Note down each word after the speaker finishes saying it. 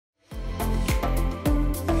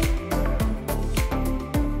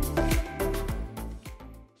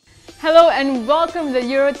Hello and welcome to the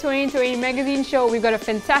Euro 2020 magazine show. We've got a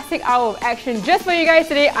fantastic hour of action just for you guys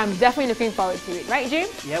today. I'm definitely looking forward to it. Right,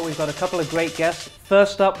 James? Yeah, we've got a couple of great guests.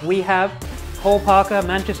 First up, we have Cole Parker,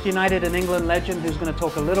 Manchester United and England legend, who's going to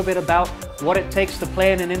talk a little bit about what it takes to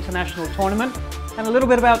play in an international tournament and a little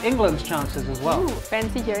bit about England's chances as well. Ooh,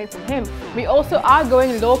 fancy hearing from him. We also are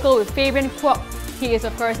going local with Fabian Kwok. He is,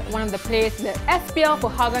 of course, one of the players in the SPL for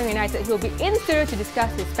Hougang United. He'll be in studio to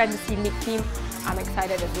discuss his fantasy league team. I'm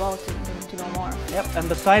excited as well to know more. Yep, and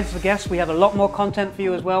besides the guests, we have a lot more content for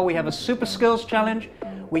you as well. We have a Super Skills Challenge,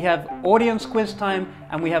 we have audience quiz time,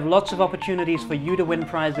 and we have lots of opportunities for you to win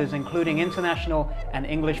prizes, including international and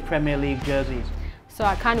English Premier League jerseys. So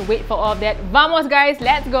I can't wait for all of that. Vamos guys,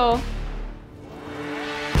 let's go!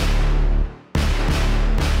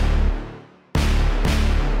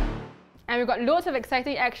 And we've got loads of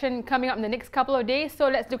exciting action coming up in the next couple of days. So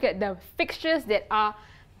let's look at the fixtures that are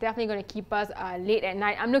definitely going to keep us late at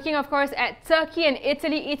night. I'm looking, of course, at Turkey and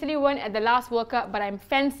Italy. Italy won at the last World Cup, but I'm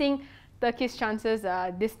fancying Turkey's chances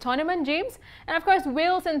this tournament, James. And of course,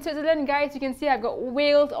 Wales and Switzerland, guys. You can see I've got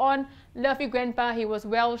Wales on. Love you, Grandpa. He was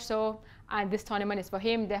Welsh, so this tournament is for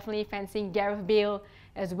him. Definitely fancying Gareth Bale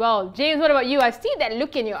as well. James, what about you? I see that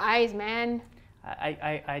look in your eyes, man.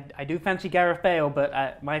 I do fancy Gareth Bale,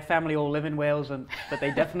 but my family all live in Wales, but they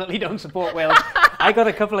definitely don't support Wales. I got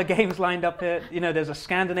a couple of games lined up here. You know, there's a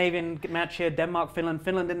Scandinavian match here, Denmark-Finland.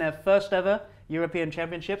 Finland in their first ever European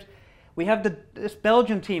Championships. We have this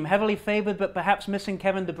Belgian team, heavily favoured, but perhaps missing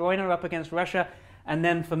Kevin De Bruyne up against Russia. And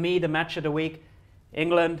then for me, the match of the week,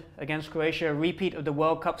 England against Croatia, a repeat of the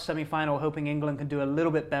World Cup semi-final, hoping England can do a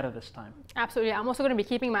little bit better this time. Absolutely. I'm also going to be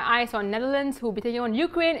keeping my eyes on Netherlands, who will be taking on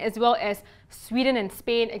Ukraine, as well as Sweden and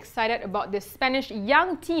Spain. Excited about this Spanish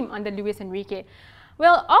young team under Luis Enrique.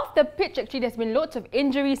 Well, off the pitch, actually, there's been lots of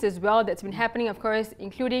injuries as well that's been happening, of course,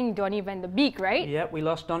 including Donny van de Beek, right? Yeah, we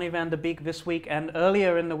lost Donny van de Beek this week, and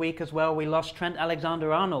earlier in the week as well, we lost Trent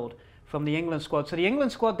Alexander-Arnold from the England squad. So the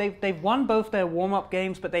England squad, they've won both their warm-up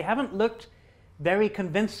games, but they haven't looked very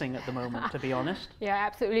convincing at the moment, to be honest. Yeah,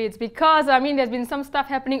 absolutely. It's because, I mean, there's been some stuff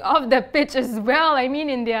happening off the pitch as well. I mean,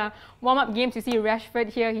 in their warm-up games, you see Rashford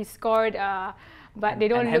here, he scored, but they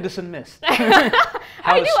don't. And Henderson missed.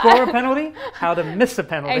 How to score a penalty, how to miss a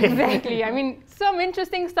penalty. Exactly. I mean, some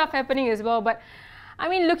interesting stuff happening as well. But I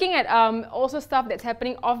mean, looking at also stuff that's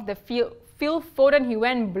happening off the field. Phil Foden, he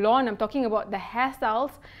went blonde. I'm talking about the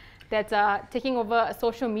hairstyles that's taking over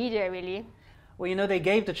social media, really. Well, you know, they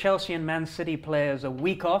gave the Chelsea and Man City players a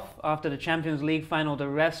week off after the Champions League final to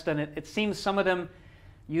rest, and it seems some of them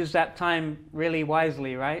used that time really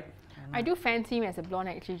wisely, right? I do fancy him as a blonde,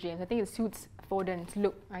 actually, James. I think it suits Foden's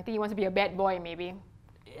look. I think he wants to be a bad boy, maybe.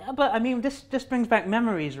 Yeah, but I mean, this brings back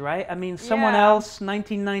memories, right? I mean, someone else,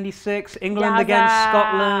 1996, England against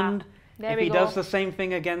Scotland. If he does the same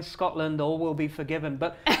thing against Scotland, all will be forgiven.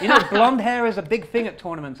 But, you know, blonde hair is a big thing at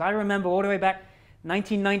tournaments. I remember all the way back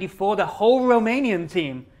 1994, the whole Romanian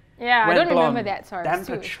team. Yeah, I don't remember that. Sorry, Dan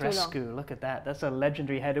Petrescu, look at that. That's a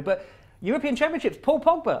legendary header. But European Championships, Paul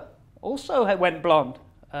Pogba also went blonde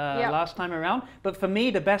last time around. But for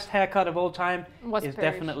me, the best haircut of all time is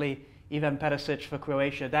definitely Ivan Perisic for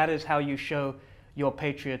Croatia. That is how you show your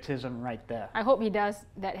patriotism right there. I hope he does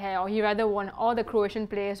that hair, or he rather want all the Croatian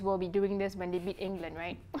players will be doing this when they beat England,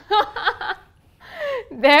 right?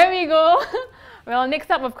 There we go. Well, next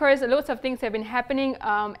up, of course, loads of things have been happening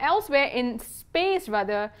elsewhere in space,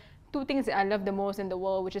 rather. Two things that I love the most in the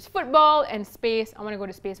world, which is football and space. I want to go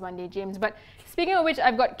to space one day, James. But speaking of which,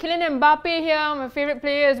 I've got Kylian Mbappe here, my favorite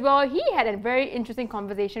player as well. He had a very interesting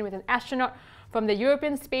conversation with an astronaut from the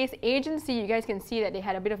European Space Agency. You guys can see that they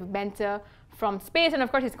had a bit of a banter from space. And of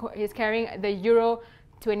course, he's carrying the Euro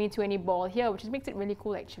 2020 ball here, which makes it really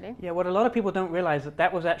cool, actually. Yeah, what a lot of people don't realize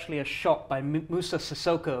that was actually a shot by Moussa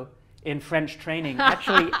Sissoko in French training,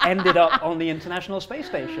 actually ended up on the International Space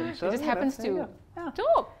Station. So it just happens to.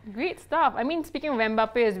 Dope. Great stuff. I mean, speaking of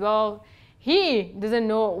Mbappe as well, he doesn't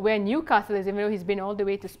know where Newcastle is, even though he's been all the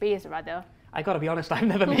way to space, rather. I gotta be honest, I've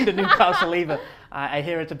never been to Newcastle either. I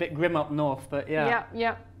hear it's a bit grim up north, but yeah.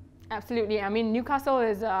 Yeah. Absolutely. I mean, Newcastle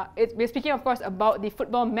is, we're speaking, of course, about the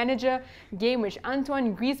Football Manager game, which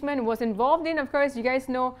Antoine Griezmann was involved in. Of course, you guys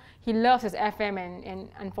know he loves his FM, and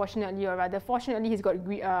unfortunately, or rather, fortunately, he's got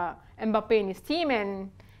Mbappe in his team,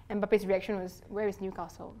 and Mbappe's reaction was, where is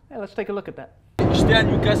Newcastle? Yeah, let's take a look at that. J'étais à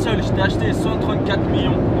Newcastle, j'étais acheté 134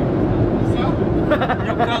 millions. Ça?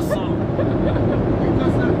 Newcastle.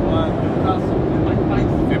 Newcastle? Ouais, Newcastle.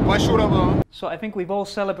 So I think we've all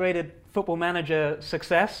celebrated Football Manager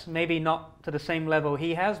success, maybe not to the same level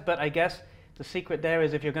he has, but I guess the secret there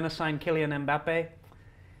is if you're going to sign Kylian Mbappe,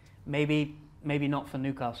 maybe not for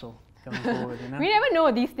Newcastle. going forward, you know? We never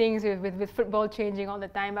know these things with football changing all the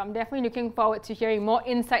time, but I'm definitely looking forward to hearing more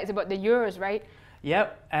insights about the Euros, right?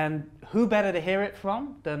 Yep, and who better to hear it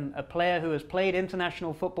from than a player who has played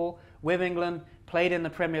international football with England, played in the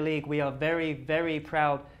Premier League. We are very, very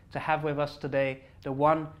proud to have with us today the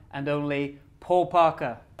one and only Paul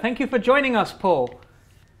Parker. Thank you for joining us, Paul.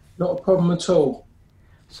 Not a problem at all.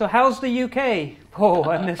 So how's the UK, Paul,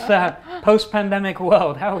 in this post-pandemic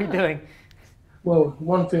world? How are we doing? Well,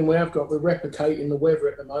 one thing we have got, we're replicating the weather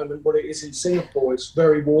at the moment, what it is in Singapore. It's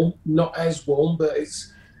very warm, not as warm, but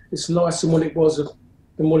it's nicer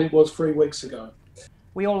than what it was 3 weeks ago.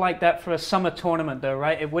 We all like that for a summer tournament though,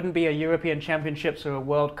 right? It wouldn't be a European Championships or a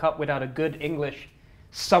World Cup without a good English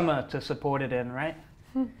summer to support it in, right?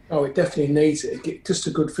 Oh, it definitely needs it. Just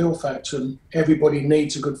a good feel factor, and everybody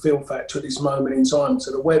needs a good feel factor at this moment in time.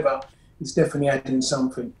 So the weather is definitely adding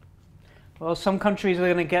something. Well, some countries are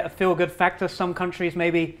going to get a feel-good factor. Some countries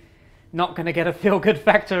maybe not going to get a feel-good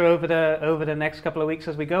factor over the next couple of weeks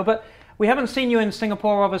as we go. But we haven't seen you in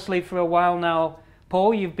Singapore, obviously, for a while now,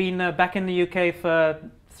 Paul. You've been back in the UK for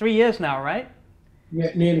 3 years now, right?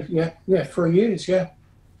 Yeah, nearly. Yeah, 3 years. Yeah.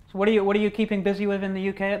 So what are you keeping busy with in the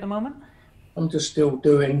UK at the moment? I'm just still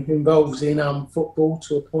involved in football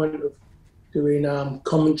to a point of doing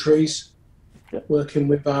commentaries, working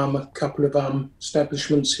with a couple of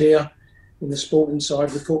establishments here in the sporting side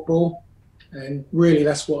of football, and really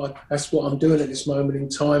that's what I'm doing at this moment in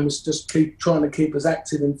time, is just trying to keep as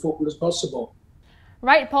active in football as possible.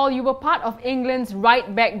 Right, Paul, you were part of England's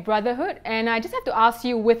right-back brotherhood, and I just have to ask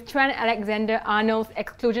you, with Trent Alexander-Arnold's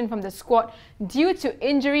exclusion from the squad due to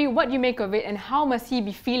injury, what do you make of it, and how must he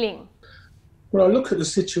be feeling? Well, I look at the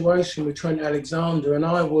situation with Trent Alexander, and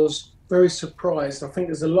I was very surprised. I think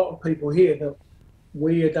there's a lot of people here that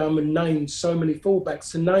we had named so many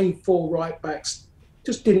fullbacks. To name 4 right backs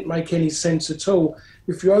just didn't make any sense at all.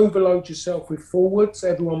 If you overload yourself with forwards,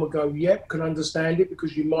 everyone would go, yep, can understand it,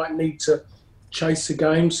 because you might need to chase the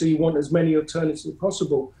game, so you want as many alternatives as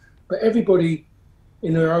possible. But everybody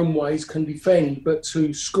in their own ways can defend, but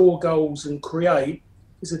to score goals and create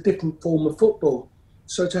is a different form of football.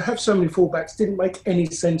 So to have so many fullbacks didn't make any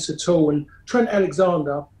sense at all. And Trent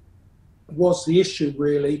Alexander was the issue,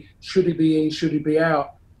 really. Should he be in, should he be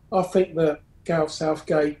out? I think that Gareth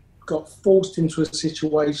Southgate got forced into a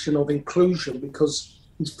situation of inclusion because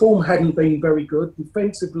his form hadn't been very good.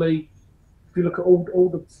 Defensively, if you look at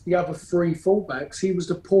all the other 3 fullbacks, he was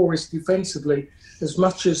the poorest defensively. As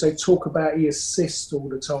much as they talk about he assists all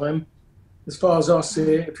the time, as far as I see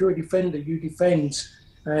it, if you're a defender, you defend.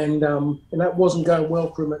 And that wasn't going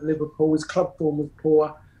well for him at Liverpool. His club form was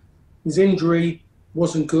poor. His injury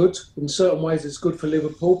wasn't good. In certain ways, it's good for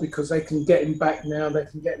Liverpool because they can get him back now. They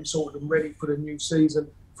can get him sorted and ready for the new season.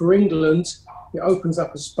 For England, it opens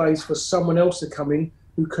up a space for someone else to come in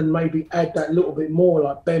who can maybe add that little bit more,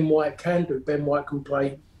 like Ben White can do. Ben White can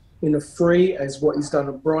play in a 3, as what he's done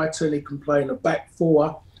at Brighton. He can play in a back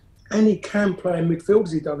 4, and he can play in midfield,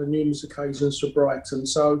 as he's done on numerous occasions for Brighton.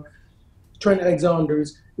 So Trent Alexander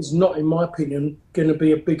is not, in my opinion, going to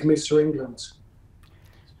be a big miss for England.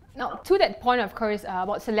 Now, to that point, of course,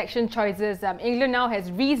 about selection choices, England now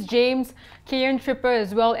has Reece James, Kieran Trippier,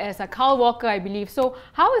 as well as Kyle Walker, I believe. So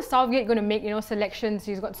how is Southgate going to make selections?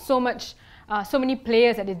 He's got so many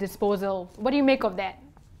players at his disposal. What do you make of that?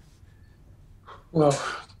 Well,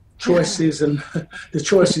 choices and the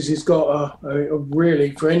choices he's got are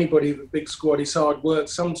really, for anybody with a big squad, it's hard work.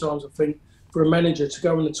 Sometimes I think for a manager to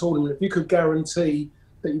go in the tournament, if you could guarantee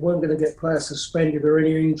that you weren't going to get players suspended or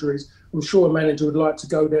any injuries, I'm sure a manager would like to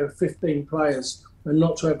go there with 15 players and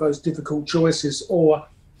not to have those difficult choices, or,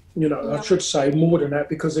 I should say more than that,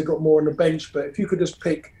 because they've got more on the bench. But if you could just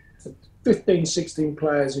pick 15, 16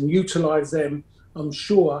 players and utilise them, I'm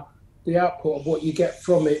sure the output of what you get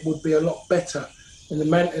from it would be a lot better, and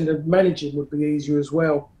the managing would be easier as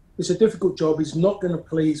well. It's a difficult job. He's not going to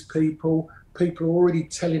please people. People are already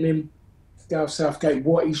telling him, Gareth Southgate,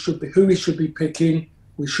 what he should be, who he should be picking.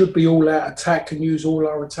 We should be all out attack and use all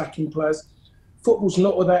our attacking players. Football's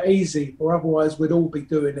not all that easy, or otherwise we'd all be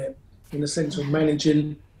doing it, in the sense of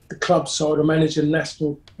managing the club side or managing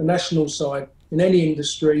the national side. In any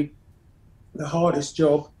industry, the hardest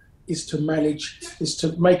job is to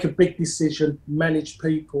make a big decision, manage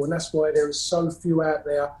people, and that's why there are so few out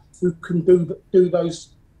there who can do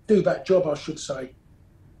that job, I should say.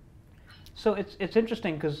 So it's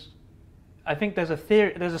interesting, because I think there's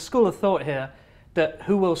a school of thought here that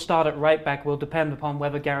who will start at right back will depend upon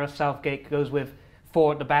whether Gareth Southgate goes with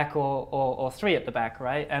 4 at the back or 3 at the back,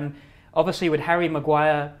 right? And obviously with Harry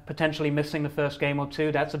Maguire potentially missing the first game or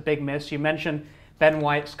 2, that's a big miss. You mentioned Ben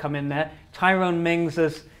White's come in there. Tyrone Mings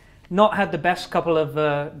has not had the best couple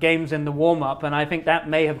of games in the warm-up, and I think that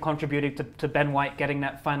may have contributed to Ben White getting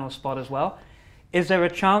that final spot as well. Is there a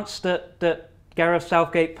chance that Gareth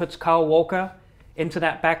Southgate puts Kyle Walker into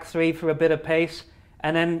that back three for a bit of pace?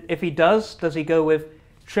 And then if he does he go with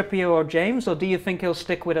Trippier or James, or do you think he'll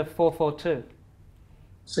stick with a 4-4-2?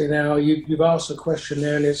 See, now you've asked a question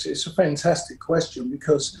there, and it's a fantastic question,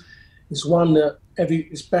 because it's one that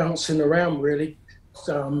it's bouncing around really.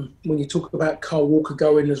 When you talk about Kyle Walker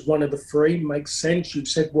going as one of the three, makes sense.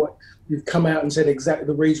 You've come out and said exactly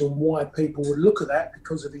the reason why people would look at that,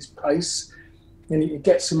 because of his pace, and it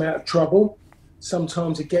gets him out of trouble.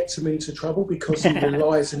 Sometimes it gets him into trouble because he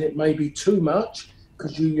relies on it maybe too much.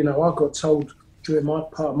 Because I got told during my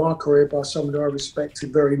part of my career by someone who I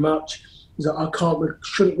respected very much, is that I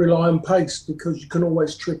shouldn't rely on pace because you can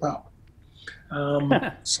always trip up.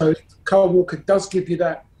 So Kyle Walker does give you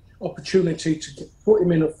that opportunity to put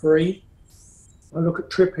him in a three. I look at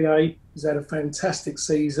Trippier. He's had a fantastic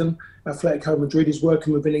season. Atletico Madrid is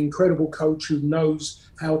working with an incredible coach who knows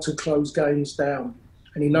how to close games down,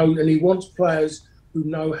 and he wants players who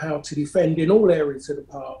know how to defend in all areas of the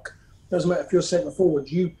park. Doesn't matter if you're centre forward,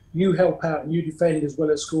 you help out and you defend as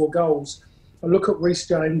well as score goals. I look at Reece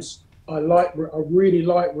James. I really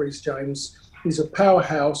like Reece James. He's a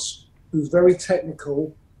powerhouse who's very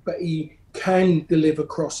technical, but he can deliver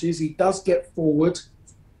crosses. He does get forward,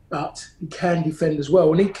 but he can defend as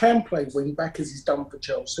well. And he can play wing back, as he's done for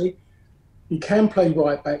Chelsea. He can play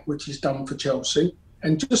right back, which he's done for Chelsea.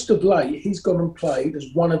 And just of late, he's gone and played as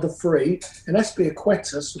one of the three. And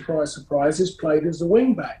Azpilicueta, surprise, surprise, has played as a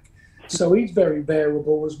wing back. So he's very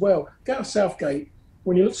variable as well. Gareth Southgate,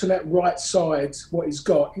 when you look to that right side, what he's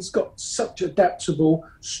got such adaptable,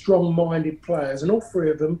 strong-minded players. And all three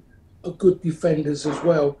of them are good defenders as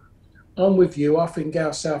well. I'm with you. I think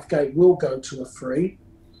Gareth Southgate will go to a three.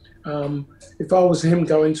 If I was him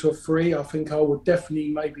going to a three, I think I would definitely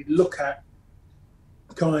maybe look at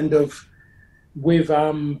kind of with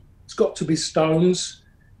it's got to be Stones.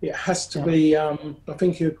 It has to be. I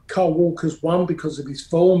think Kyle Walker's one because of his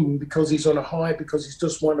form and because he's on a high, because he's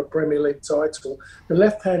just won a Premier League title. The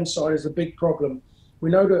left-hand side is a big problem. We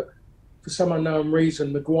know that for some unknown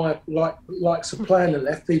reason, Maguire likes to play on the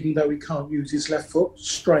left, even though he can't use his left foot,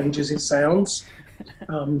 strange as it sounds.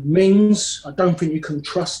 Mings, I don't think you can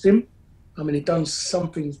trust him. I mean, he done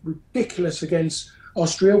something ridiculous against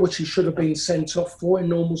Austria, which he should have been sent off for in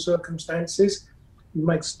normal circumstances. He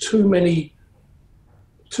makes too many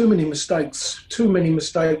mistakes.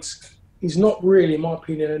 He's not really, in my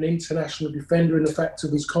opinion, an international defender in the fact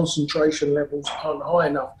of his concentration levels aren't high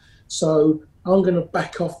enough. So I'm going to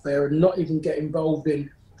back off there and not even get involved in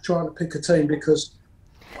trying to pick a team, because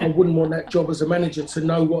I wouldn't want that job as a manager to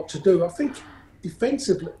know what to do. I think defence,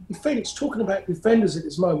 talking about defenders at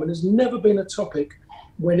this moment, has never been a topic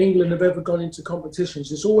when England have ever gone into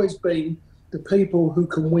competitions. It's always been the people who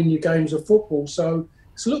can win you games of football. So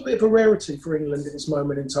it's a little bit of a rarity for England at this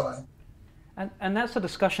moment in time. And that's a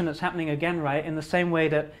discussion that's happening again, right? In the same way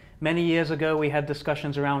that many years ago we had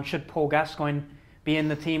discussions around should Paul Gascoigne be in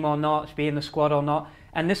the team or not, be in the squad or not.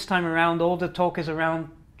 And this time around, all the talk is around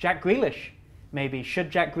Jack Grealish, maybe.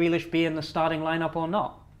 Should Jack Grealish be in the starting lineup or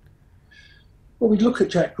not? Well, we look at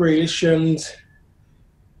Jack Grealish and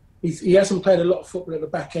he hasn't played a lot of football at the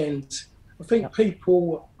back end. I think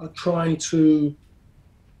people are trying to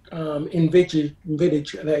envisage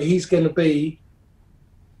that he's going to be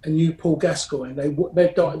a new Paul Gascoigne.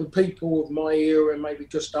 The people of my era and maybe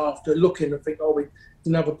just after looking and think, oh,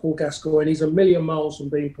 another Paul Gascoigne. He's a million miles from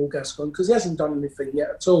being Paul Gascoigne because he hasn't done anything yet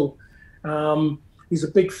at all. He's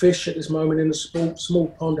a big fish at this moment in the small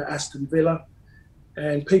pond at Aston Villa,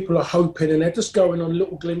 and people are hoping, and they're just going on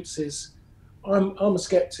little glimpses. I'm a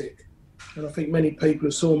sceptic, and I think many people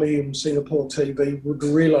who saw me on Singapore TV would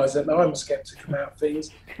realise that I'm a sceptic about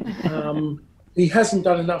things. He hasn't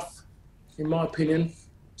done enough, in my opinion,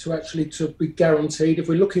 to be guaranteed. If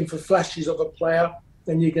we're looking for flashes of a player,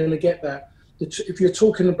 then you're going to get that. If you're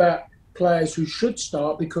talking about players who should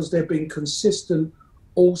start because they've been consistent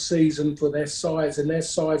all season for their size, and their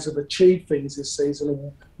size have achieved things this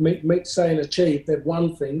season, and saying achieved, they've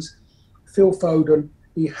won things. Phil Foden,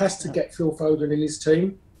 he has to get Phil Foden in his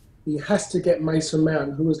team. He has to get Mason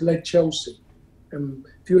Mount, who has led Chelsea.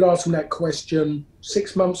 If you'd asked him that question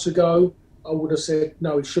 6 months ago, I would have said,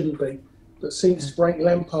 no, he shouldn't be. But since Frank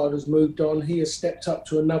Lampard has moved on, he has stepped up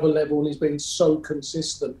to another level and he's been so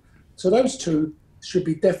consistent. So those two should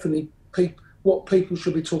be definitely what people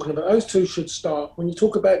should be talking about. Those two should start. When you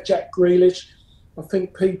talk about Jack Grealish, I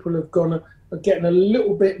think people are getting a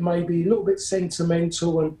little bit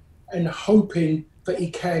sentimental and hoping that he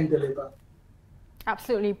can deliver.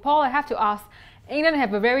 Absolutely. Paul, I have to ask, England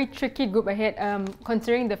have a very tricky group ahead,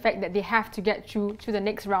 considering the fact that they have to get through to the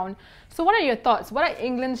next round. So what are your thoughts? What are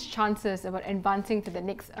England's chances about advancing to the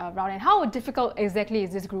next round, and how difficult exactly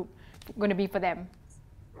is this group going to be for them?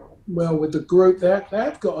 Well, with the group,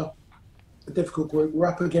 they've got a difficult group. We're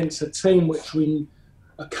up against a team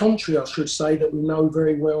a country, I should say, that we know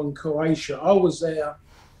very well in Croatia. I was there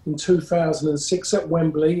in 2006 at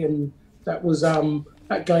Wembley, and that was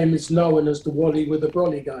that game is known as the Wally with the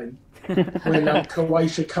Brolly game. When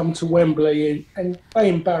Croatia come to Wembley and they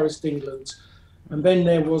embarrassed England. And then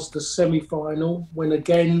there was the semi-final when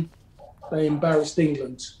again they embarrassed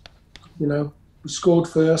England. You know, we scored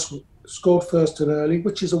first and early,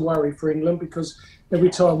 which is a worry for England because every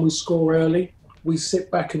time we score early, we sit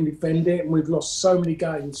back and defend it, and we've lost so many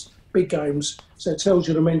games, big games. So it tells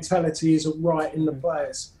you the mentality isn't right in the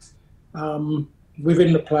players.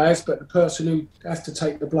 Within the players, but the person who has to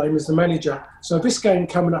take the blame is the manager. So this game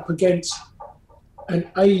coming up against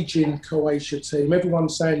an ageing Croatia team,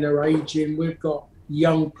 everyone's saying they're ageing, we've got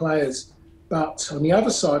young players. But on the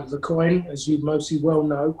other side of the coin, as you mostly well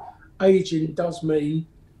know, ageing does mean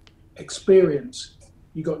experience.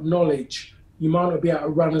 You got knowledge. You might not be able to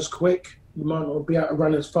run as quick, you might not be able to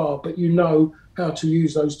run as far, but you know how to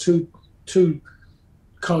use those two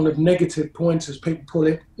kind of negative points, as people put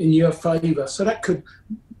it, in your favour. So that could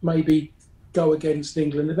maybe go against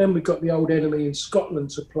England. And then we've got the old enemy in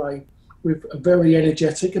Scotland to play with a very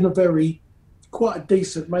energetic and quite a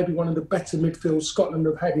decent, maybe one of the better midfields Scotland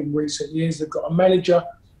have had in recent years. They've got a manager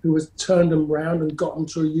who has turned them round and got them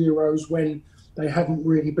to Euros when they haven't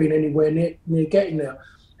really been anywhere near getting there.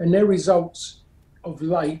 And their results of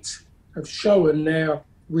late have shown their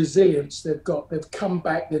resilience. They've come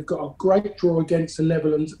back, they've got a great draw against the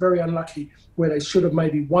Netherlands, very unlucky where they should have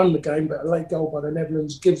maybe won the game, but a late goal by the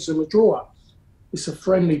Netherlands gives them a draw. It's a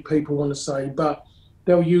friendly, people want to say, but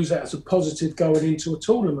they'll use that as a positive going into a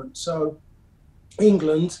tournament. So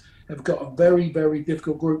England have got a very, very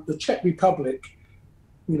difficult group. The Czech Republic,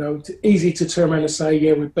 you know, it's easy to turn around and say,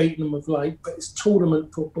 yeah, we've beaten them of late, but it's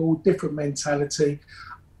tournament football, different mentality.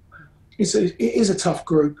 It is a tough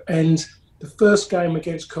group, and the first game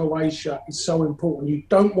against Croatia is so important. You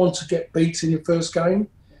don't want to get beat in your first game,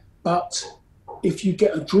 but if you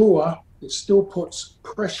get a draw, it still puts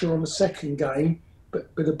pressure on the second game.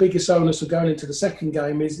 But the biggest onus of going into the second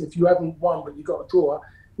game is if you haven't won but you got a draw,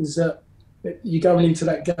 is that you're going into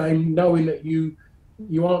that game knowing that you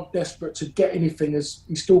aren't desperate to get anything, as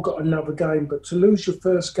you still got another game. But to lose your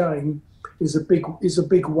first game is a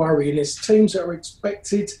big worry. And there's teams that are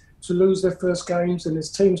expected to lose their first games, and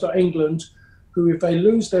there's teams like England who, if they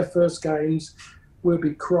lose their first games, will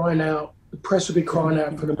be crying out. The press will be crying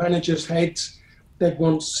out for the manager's head. They'd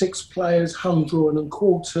want 6 players hung, drawn and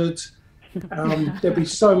quartered. There'd be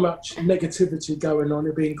so much negativity going on.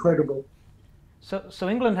 It'd be incredible. So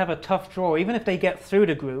England have a tough draw. Even if they get through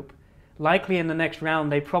the group, likely in the next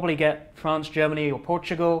round they probably get France, Germany or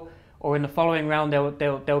Portugal, or in the following round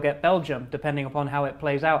they'll get Belgium, depending upon how it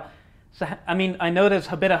plays out. So, I mean, I know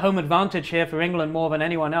there's a bit of home advantage here for England more than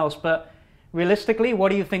anyone else, but realistically, what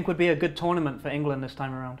do you think would be a good tournament for England this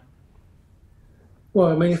time around?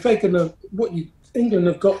 Well, I mean, if they're going to, England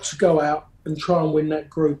have got to go out and try and win that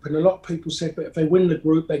group. And a lot of people said, but if they win the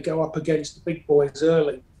group, they go up against the big boys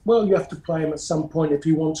early. Well, you have to play them at some point if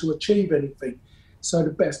you want to achieve anything. So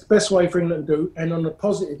the best way for England to do, and on a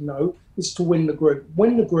positive note, is to win the group.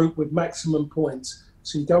 Win the group with maximum points.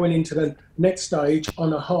 So you're going into the next stage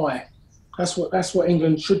on a high. That's what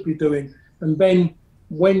England should be doing. And then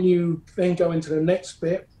when you then go into the next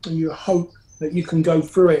bit and you hope that you can go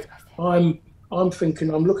through it, I'm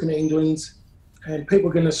looking at England, and people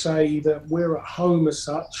are going to say that we're at home as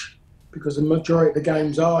such because the majority of the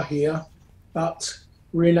games are here, but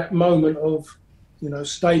we're in that moment of, you know,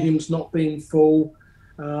 stadiums not being full.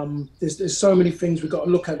 There's so many things we've got to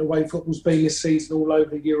look at the way football's been this season all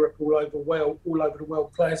over Europe, all over the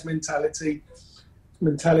world. Players' mentalities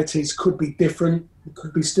could be different. It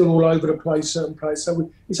could be still all over the place, certain players.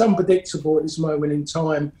 So it's unpredictable at this moment in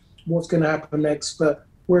time what's going to happen next. But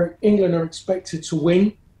where England are expected to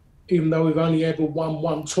win, even though we've only ever won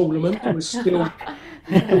one tournament, we still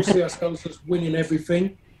see ourselves as winning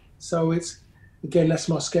everything. So again, that's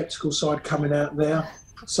my sceptical side coming out there.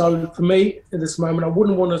 So for me, at this moment, I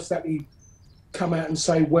wouldn't want to exactly come out and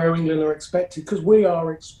say where England are expected, because we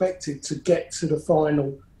are expected to get to the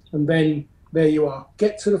final, and then there you are,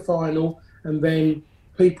 get to the final, and then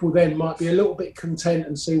people then might be a little bit content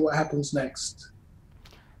and see what happens next.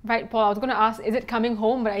 Right, Paul. I was going to ask, is it coming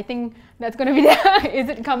home? But I think that's going to be is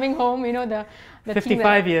it coming home? You know, the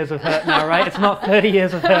 55 years of hurt now, right? It's not 30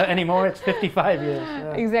 years of hurt anymore. It's 55 years.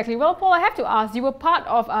 Yeah. Exactly. Well, Paul, I have to ask. You were part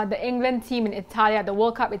of the England team in Italia, the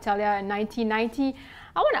World Cup Italia in 1990.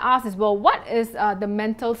 I want to ask as well, what is the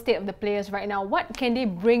mental state of the players right now? What can they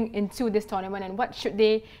bring into this tournament, and what should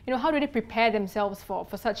they, how do they prepare themselves for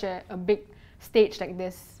such a big stage like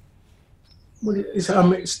this? Well,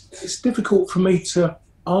 it's difficult for me to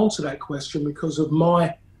answer that question because of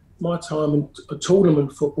my time in a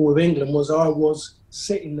tournament football with England. I was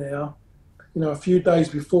sitting there, a few days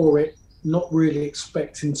before it, not really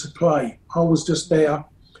expecting to play. I was just there.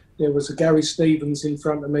 There was a Gary Stevens in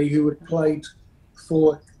front of me who had played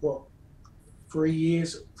for 3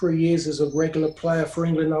 years as a regular player for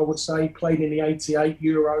England. I would say played in the '88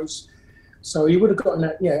 Euros. So he would have gotten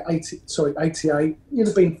that, 88. He'd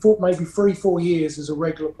have been maybe 3-4 years as a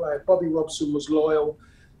regular player. Bobby Robson was loyal.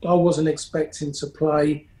 I wasn't expecting to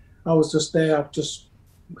play. I was just there, just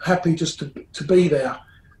happy just to be there.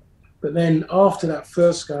 But then after that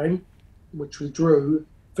first game, which we drew,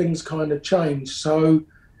 things kind of changed. So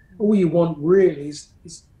all you want really is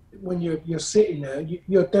when you're sitting there,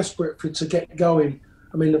 you're desperate to get going.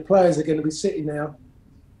 I mean, the players are going to be sitting there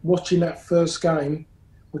watching that first game,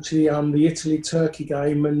 which is the Italy-Turkey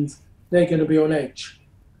game, and they're going to be on edge.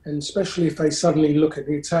 And especially if they suddenly look at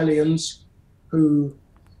the Italians, who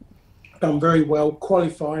done very well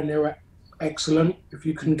qualifying, they're excellent. If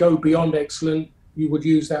you can go beyond excellent, you would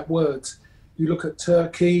use that word. You look at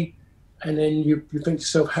Turkey, and then you think to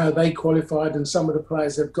yourself how they qualified, and some of the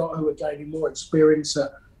players they've got who are gaining more experience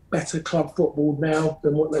at better club football now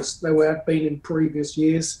than what they have been in previous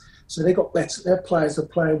years. So they got better. Their players are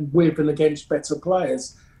playing with and against better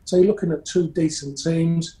players. So you're looking at two decent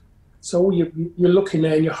teams. So you're looking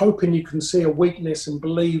there and you're hoping you can see a weakness and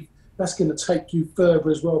believe that's going to take you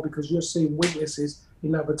further as well, because you're seeing weaknesses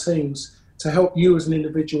in other teams to help you as an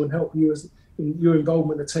individual and help you in your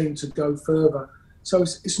involvement in the team to go further. So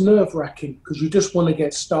it's nerve-wracking because you just want to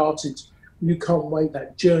get started. You can't wait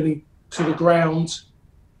that journey to the ground.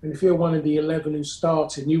 And if you're one of the 11 who's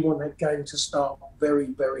starting, you want that game to start very,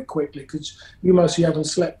 very quickly because you mostly haven't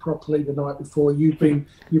slept properly the night before. You've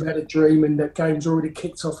had a dream and that game's already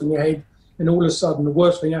kicked off in your head. And all of a sudden, the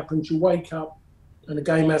worst thing happens, you wake up and the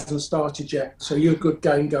game hasn't started yet. So your good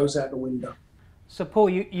game goes out the window. So Paul,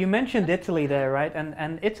 you mentioned Italy there, right?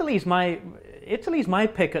 And Italy's my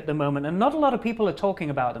pick at the moment, and not a lot of people are talking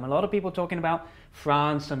about them. A lot of people are talking about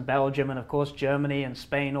France and Belgium, and of course Germany and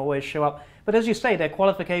Spain always show up. But as you say, their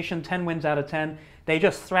qualification, 10 wins out of 10. They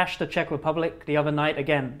just thrashed the Czech Republic the other night.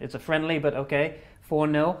 Again, it's a friendly, but okay,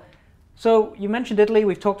 4-0. So you mentioned Italy.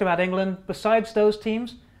 We've talked about England. Besides those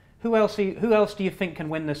teams, who else do you think can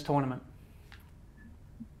win this tournament?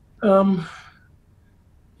 I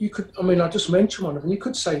just mentioned one of them. You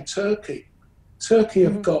could say Turkey. Turkey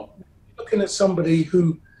have got, looking at somebody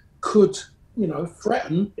who could,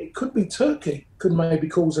 threaten, it could be Turkey, could maybe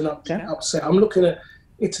cause an upset. I'm looking at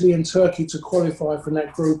Italy and Turkey to qualify from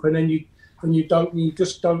that group, and then you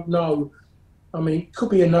just don't know. I mean, it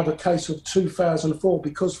could be another case of 2004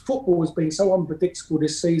 because football has been so unpredictable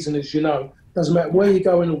this season, as you know. Doesn't matter where you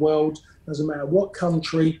go in the world, doesn't matter what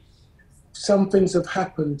country. Some things have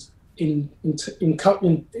happened in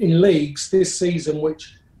leagues this season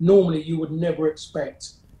which normally you would never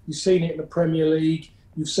expect. You've seen it in the Premier League,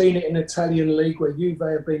 you've seen it in the Italian league where Juve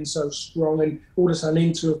have been so strong and all of a sudden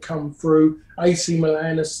Inter have come through. AC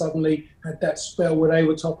Milan has suddenly had that spell where they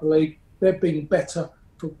were top of the league. They've been better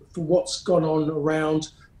for what's gone on around.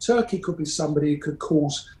 Turkey could be somebody who could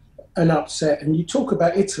cause an upset. And you talk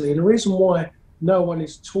about Italy, and the reason why no one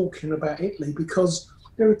is talking about Italy because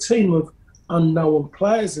they're a team of unknown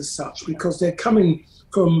players as such, because they're coming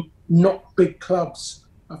from not big clubs.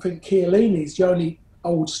 I think Chiellini's the only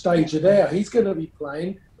old stager there. He's going to be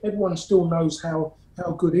playing. Everyone still knows how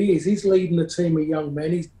good he is. He's leading a team of young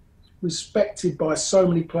men. He's respected by so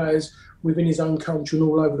many players within his own country and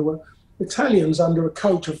all over the world. Italians under a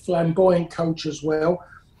flamboyant coach as well,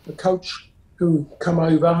 a coach who come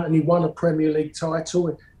over and he won a Premier League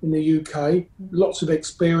title in the UK, lots of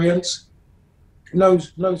experience.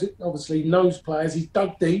 Knows players. He's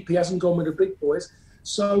dug deep. He hasn't gone with the big boys.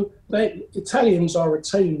 So Italians are a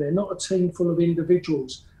team. They're not a team full of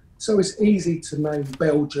individuals. So it's easy to name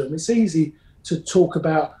Belgium. It's easy to talk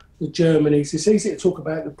about the Germanys. It's easy to talk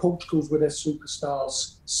about the Portugals with their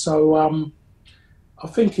superstars. So I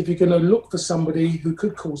think if you're going to look for somebody who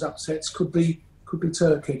could cause upsets, could be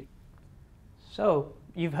Turkey. So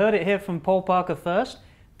you've heard it here from Paul Parker first.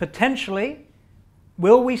 Potentially,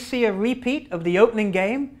 will we see a repeat of the opening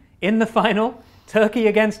game in the final, Turkey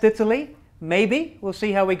against Italy? Maybe. We'll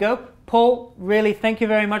see how we go. Paul, really, thank you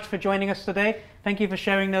very much for joining us today. Thank you for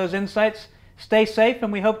sharing those insights. Stay safe,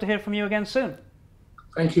 and we hope to hear from you again soon.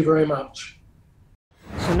 Thank you very much.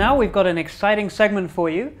 So now we've got an exciting segment for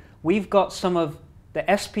you. We've got some of the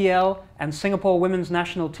SPL and Singapore women's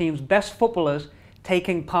national team's best footballers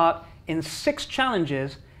taking part in 6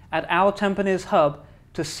 challenges at our Tampines hub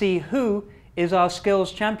to see who is our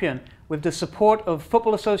skills champion. With the support of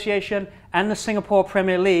Football Association and the Singapore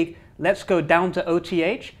Premier League, let's go down to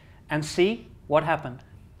OTH and see what happened.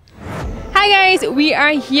 Hi guys, we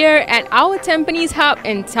are here at our Tampines hub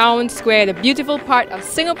in Town Square, the beautiful part of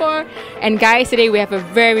Singapore. And guys, today we have a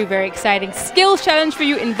very exciting skills challenge for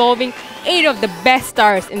you involving 8 of the best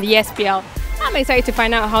stars in the SPL. I'm excited to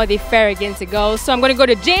find out how they fare against the girls. So I'm going to go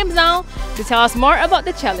to James now to tell us more about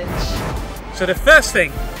the challenge. So the first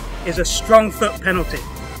thing is a strong foot penalty.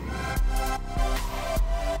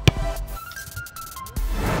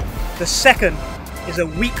 The second is a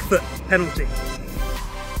weak foot penalty.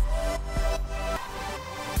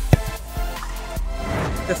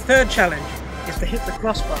 The third challenge is to hit the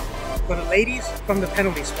crossbar for the ladies from the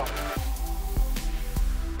penalty spot.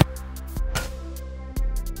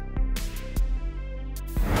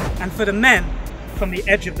 And for the men, from the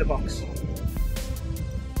edge of the box.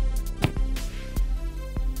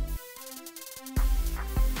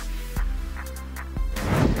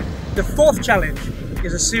 The fourth challenge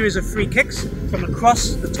is a series of free kicks from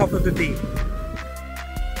across the top of the beam.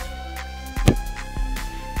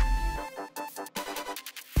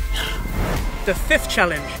 The fifth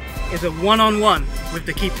challenge is a one-on-one with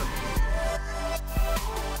the keeper.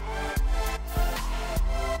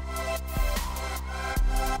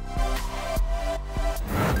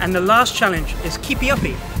 And the last challenge is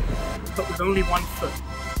keepy-uppy, but with only one foot.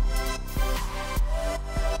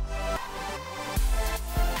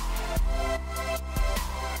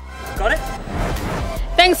 Got it?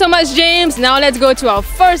 Thanks so much, James. Now let's go to our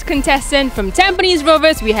first contestant from Tampines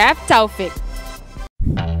Rovers. We have Taufik.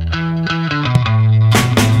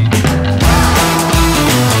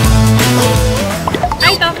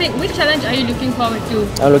 Hi Taufik, which challenge are you looking forward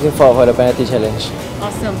to? I'm looking forward for the penalty challenge.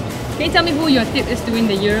 Awesome. Can you tell me who your tip is to win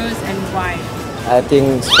the Euros and why? I think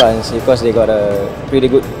it's France because they got a pretty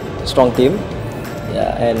good, strong team.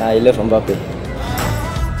 Yeah, and I love Mbappe.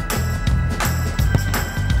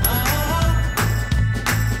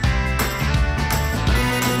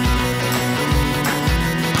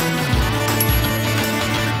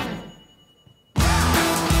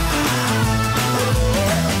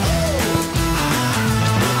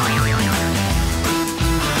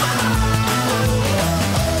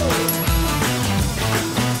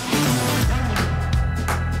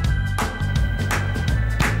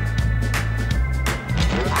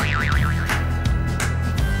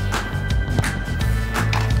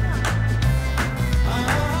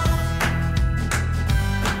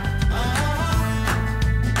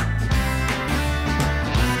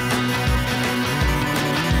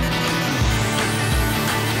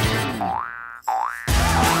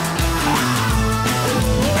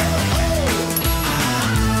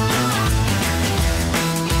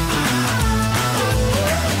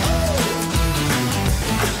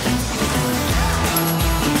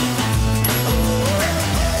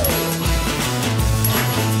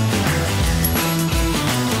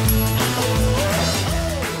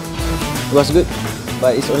 It was good,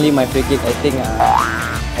 but it's only my free kick. I think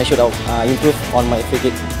I should have improved on my free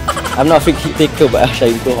kick. I'm not a free kick taker, but I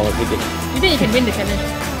should improve on my free kick. You think you can win the challenge?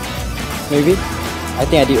 Maybe. I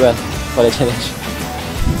think I did well for the challenge.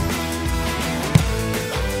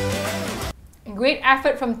 Great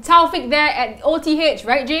effort from Taufik there at OTH,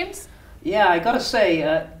 right James? Yeah, I gotta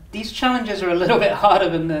say, these challenges are a little bit harder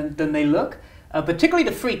than they look, particularly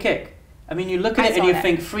the free kick. I mean, you look at it and you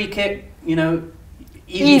think free kick, you know,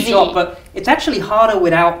 easy shot, but it's actually harder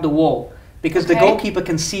without the wall because the goalkeeper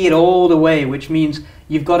can see it all the way, which means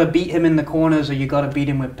you've got to beat him in the corners or you've got to beat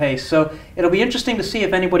him with pace. So it'll be interesting to see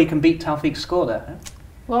if anybody can beat Taufik's score there.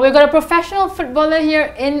 Well, we've got a professional footballer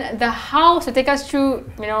here in the house to take us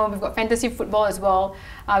through, you know, we've got fantasy football as well.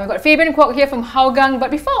 We've got Fabian and Kwok here from Hougang.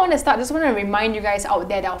 But before I want to start, I just want to remind you guys out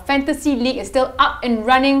there that our fantasy league is still up and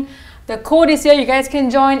running. The code is here, you guys can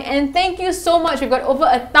join. And thank you so much. We've got over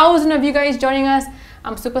 1,000 of you guys joining us.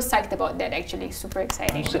 I'm super psyched about that, actually. Super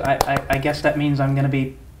exciting. So I guess that means I'm going to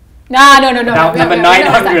be No. number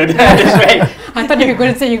 900 at this rate. I thought you were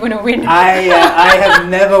going to say you're going to win. I have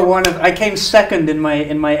never won. I came second in my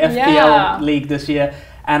FPL league this year,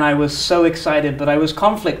 and I was so excited, but I was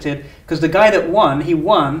conflicted because the guy that won, he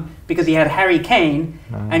won because he had Harry Kane,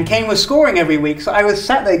 and Kane was scoring every week. So I was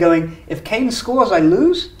sat there going, if Kane scores, I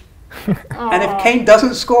lose. And if Kane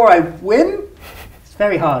doesn't score, I win? It's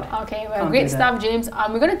very hard. Okay, well, Can't great do that. stuff, James.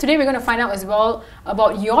 Today we're gonna find out as well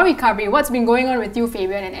about your recovery. What's been going on with you,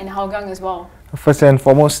 Fabian, and Hougang as well. First and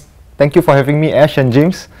foremost, thank you for having me, Ash and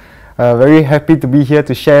James. Very happy to be here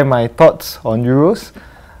to share my thoughts on Euros.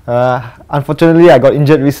 Unfortunately, I got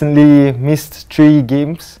injured recently, missed 3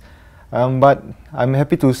 games. But I'm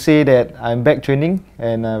happy to say that I'm back training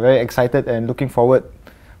and very excited and looking forward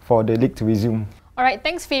for the league to resume. Alright,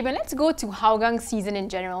 thanks Fabian. Let's go to Hougang season in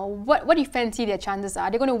general. What do you fancy their chances are?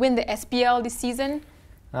 Are they going to win the SPL this season?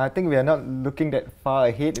 I think we are not looking that far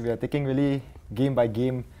ahead. We are taking really game by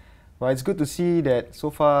game. But it's good to see that so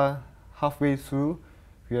far, halfway through,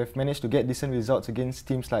 we have managed to get decent results against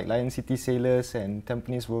teams like Lion City Sailors and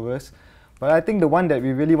Tampines Rovers. But I think the one that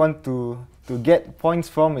we really want to get points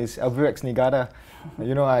from is Albirex Niigata.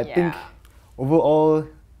 I think overall,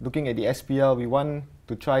 looking at the SPL, we want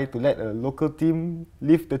to try to let a local team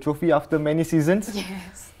lift the trophy after many seasons.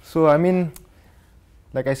 Yes. So I mean,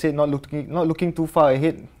 like I said, not looking too far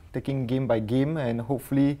ahead, taking game by game, and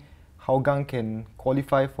hopefully Hougang can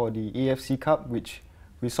qualify for the AFC Cup, which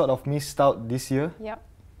we sort of missed out this year. Yep.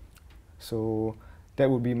 So that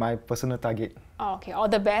would be my personal target. Oh, okay, all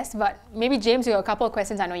the best. But maybe James, you have a couple of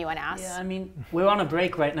questions I know you want to ask. Yeah, I mean, we're on a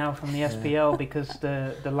break right now from the SPL because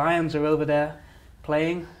the Lions are over there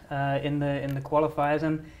playing in the qualifiers,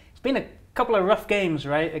 and it's been a couple of rough games,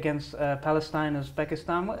 right, against Palestine,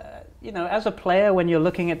 Uzbekistan. As a player, when you're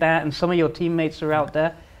looking at that, and some of your teammates are out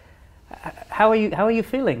there, how are you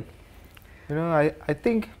feeling? I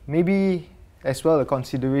think maybe as well a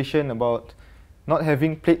consideration about not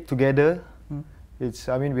having played together.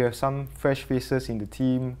 We have some fresh faces in the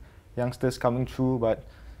team, youngsters coming through, but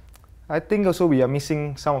I think also we are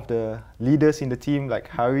missing some of the leaders in the team, like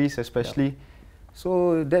Haris especially. Yep.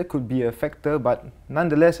 So that could be a factor, but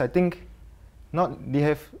nonetheless, I think they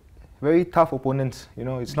have very tough opponents.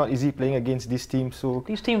 It's not easy playing against these teams. So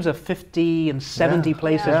these teams are 50 and 70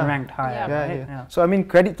 places ranked higher. Yeah. So I mean,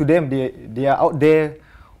 credit to them. They are out there,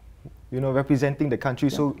 representing the country.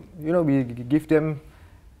 Yeah. So we give them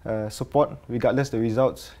support regardless the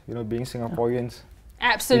results. Being Singaporeans.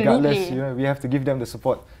 Absolutely. Regardless, we have to give them the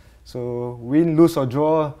support. So win, lose or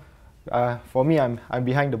draw, for me, I'm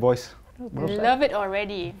behind the boys. Love it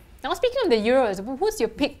already. Now speaking of the Euros, who's your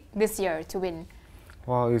pick this year to win?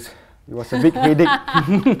 Wow, it was a big headache.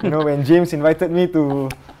 When James invited me to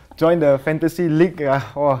join the fantasy league,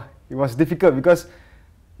 it was difficult because,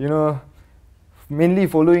 mainly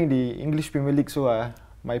following the English Premier League. So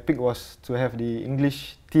my pick was to have the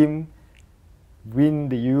English team win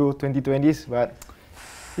the Euro 2020s. But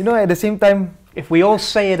at the same time, if we all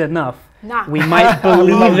say it enough, we might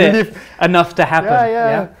believe it enough to happen.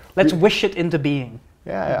 Yeah. Let's wish it into being.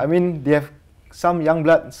 Yeah, I mean, they have some young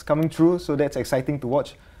bloods coming through, so that's exciting to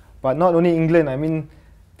watch. But not only England, I mean,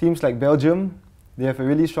 teams like Belgium, they have a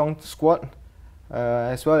really strong squad,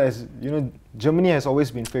 as well as, Germany has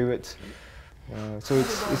always been favourites. So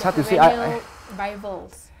it's hard to say.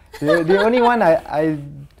 Rivals. The only one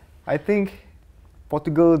I think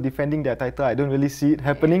Portugal defending their title, I don't really see it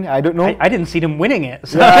happening. I don't know. I didn't see them winning it.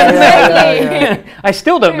 So Yeah. I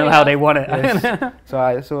still don't know how they won it. Yes.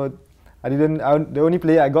 The only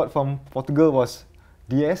player I got from Portugal was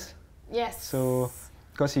Diaz. Yes. So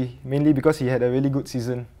because he had a really good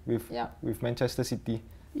season with Manchester City.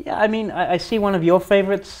 Yeah, I mean, I see one of your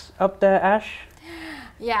favourites up there, Ash.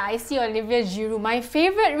 Yeah, I see Olivier Giroud. My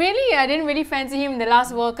favourite, really, I didn't really fancy him in the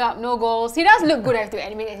last World Cup. No goals. He does look good, I have to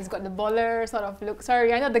admit. He's got the baller sort of look.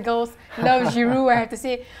 Sorry, I know the girls love Giroud, I have to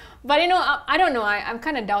say. But I don't know. I'm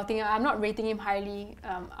kind of doubting him. I'm not rating him highly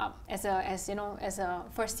up as a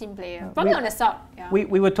first team player. Probably on the sub. Yeah.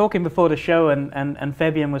 We were talking before the show, and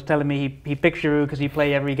Fabian was telling me he picked Giroud because he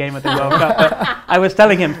played every game at the World Cup. But I was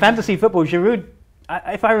telling him, fantasy football, Giroud,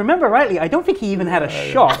 if I remember rightly, I don't think he even had a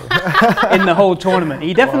shot in the whole tournament.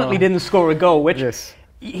 He definitely didn't score a goal, which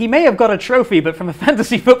he may have got a trophy, but from a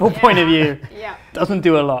fantasy football point of view, doesn't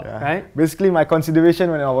do a lot, right? Basically, my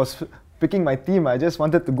consideration when I was picking my team, I just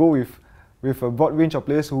wanted to go with a broad range of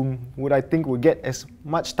players who I think would get as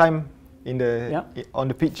much time on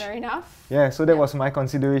the pitch. Fair enough. Yeah, so that was my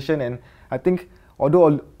consideration, and I think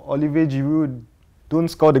although Olivier Giroud don't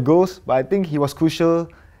score the goals, but I think he was crucial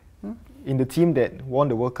in the team that won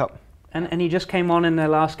the World Cup. And he just came on in their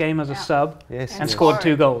last game as a sub and scored. scored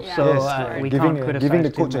 2 goals. Yeah. So we can't criticize giving the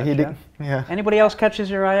too coach a much, headache. Yeah. Anybody else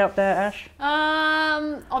catches your eye up there, Ash?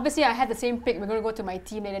 Obviously, I had the same pick. We're going to go to my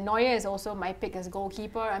team. And Neuer is also my pick as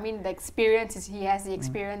goalkeeper. I mean, the experience, he has the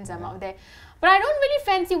experience. I'm out there. But I don't really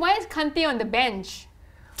fancy, why is Kante on the bench?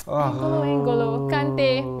 N'Golo,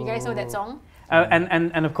 Kante. You guys know that song?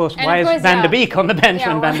 And of course, And why of course, is Van der yeah. Beek on the bench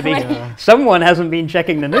Yeah, when Van der Beek? why- Someone hasn't been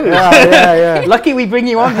checking the news. Yeah. Lucky we bring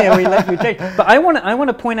you on here. We let you check. But I want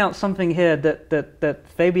to point out something here that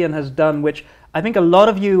Fabian has done, which I think a lot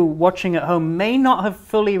of you watching at home may not have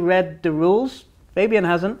fully read the rules. Fabian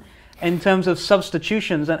hasn't, in terms of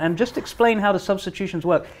substitutions, and just explain how the substitutions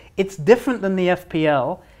work. It's different than the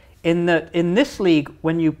FPL in that in this league,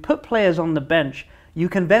 when you put players on the bench, you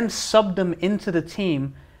can then sub them into the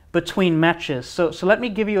team between matches. So let me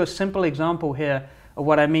give you a simple example here of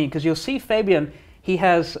what I mean, because you'll see Fabian, he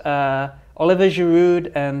has Oliver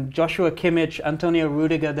Giroud and Joshua Kimmich, Antonio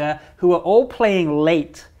Rudiger there, who are all playing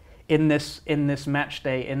late in this match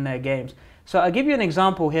day in their games. So I'll give you an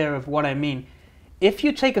example here of what I mean. If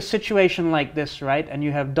you take a situation like this, right, and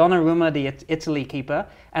you have Donnarumma, the Italy keeper,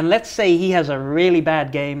 and let's say he has a really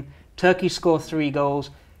bad game, Turkey score 3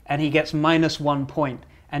 goals, and he gets -1 point,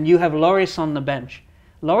 and you have Lloris on the bench.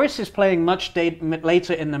 Lloris is playing much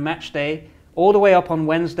later in the match day, all the way up on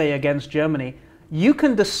Wednesday against Germany. You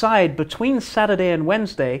can decide between Saturday and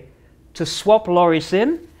Wednesday to swap Lloris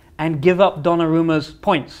in and give up Donnarumma's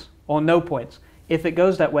points, or no points, if it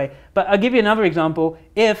goes that way. But I'll give you another example.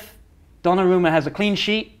 If Donnarumma has a clean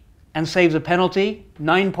sheet and saves a penalty,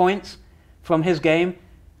 9 points from his game,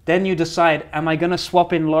 then you decide, am I going to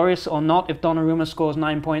swap in Lloris or not if Donnarumma scores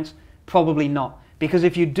 9 points? Probably not. Because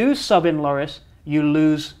if you do sub in Lloris, you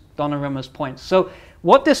lose Donnarumma's points. So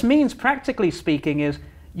what this means, practically speaking, is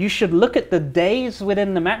you should look at the days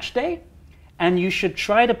within the match day, and you should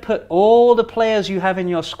try to put all the players you have in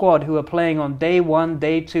your squad who are playing on day 1,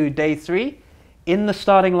 day 2, day 3 in the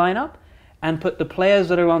starting lineup, and put the players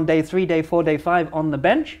that are on day 3, day 4, day 5 on the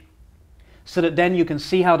bench, so that then you can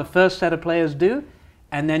see how the first set of players do,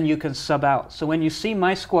 and then you can sub out. So when you see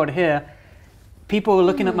my squad here, people are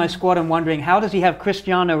looking at my squad and wondering, how does he have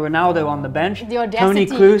Cristiano Ronaldo on the bench, The Toni audacity.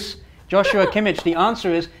 Kroos, Joshua Kimmich? The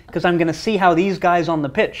answer is because I'm going to see how these guys on the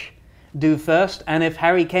pitch do first, and if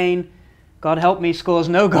Harry Kane, God help me, scores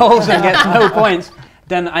no goals and gets no points,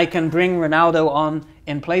 then I can bring Ronaldo on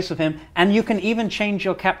in place of him. And you can even change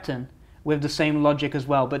your captain with the same logic as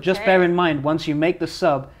well. But just bear in mind, once you make the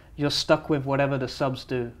sub, you're stuck with whatever the subs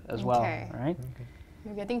do as well. All right?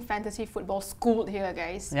 You're getting fantasy football schooled here,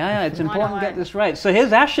 guys. Yeah, it's important to get 101. this right. So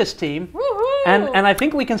here's Ash's team. Woohoo! And I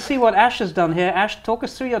think we can see what Ash has done here. Ash, talk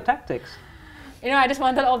us through your tactics. You know, I just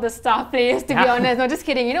wanted all the star players, to be honest. No, just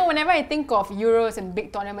kidding. You know, whenever I think of Euros and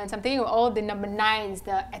big tournaments, I'm thinking of all the number 9s,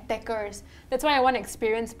 the attackers. That's why I want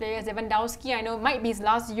experienced players. Lewandowski, I know it might be his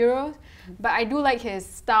last Euros, but I do like his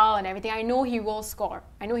style and everything. I know he will score.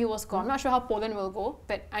 I'm not sure how Poland will go,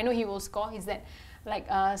 but I know he will score. He's that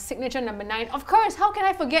signature number 9. Of course, how can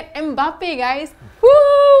I forget Mbappe, guys? Woo!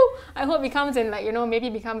 I hope he comes in maybe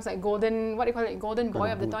becomes like golden, what do you call it, golden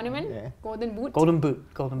boy of the tournament? Yeah. Golden boot? Golden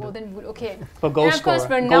boot. Golden boot, okay. For goal And of course,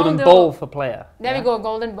 scorer. Ronaldo. Golden ball for player. There we go,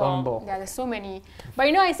 golden ball. Golden ball. Yeah, there's so many. But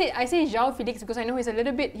you know, I say João Felix because I know he's a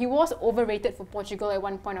little bit, he was overrated for Portugal at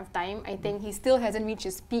one point of time. I think he still hasn't reached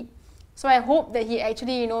his peak. So I hope that he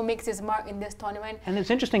actually, makes his mark in this tournament. And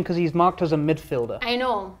it's interesting because he's marked as a midfielder. I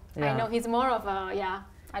know. Yeah. He's more of a,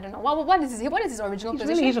 I don't know. What is his original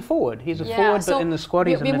position? He's a forward. He's a forward, but in the squad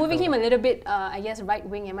he's a midfielder. We're moving him a little bit, I guess, right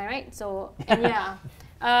wing, am I right? So, and yeah.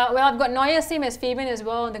 Well, I've got Neuer, same as Fabian as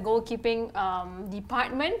well, in the goalkeeping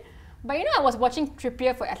department. But you know, I was watching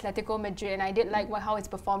Trippier for Atletico Madrid, and I did like how he's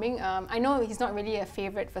performing. I know he's not really a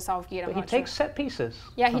favourite for Southgate. But he takes set pieces.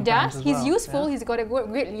 Yeah, he does. He's well. useful. Yeah. He's got a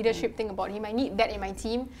great leadership thing about him. I need that in my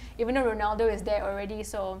team, even though Ronaldo is there already.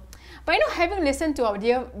 So, but you know, having listened to our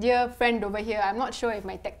dear friend over here, I'm not sure if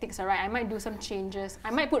my tactics are right. I might do some changes. I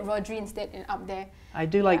might put Rodri instead up there. I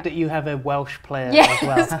do like that you have a Welsh player Yes, as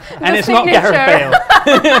well. the And it's not Gareth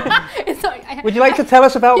signature. Bale. It's not, Would you like to tell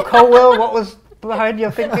us about Colwell? What was behind your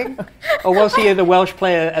thinking? Or was he the Welsh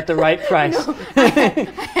player at the right price? No, I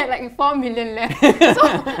had like 4 million left, so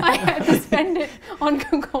I had to spend it on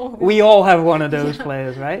goal. We all have one of those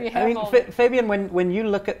players, right? We I have mean, all. Fabian, when you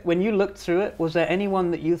looked through it, was there anyone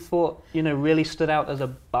that you thought really stood out as a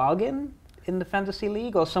bargain in the fantasy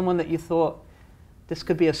league, or someone that you thought this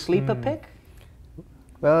could be a sleeper pick?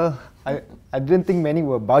 Well, I didn't think many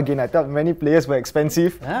were bargain. I thought many players were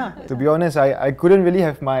expensive. Yeah. To be honest, I couldn't really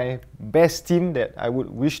have my best team that I would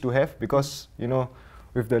wish to have because,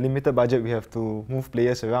 with the limited budget, we have to move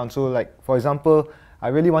players around. So, like, for example, I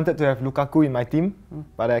really wanted to have Lukaku in my team,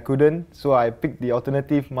 but I couldn't. So I picked the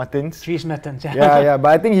alternative, Martins. Dries Mertens, yeah. Yeah. But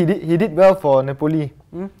I think he did well for Napoli.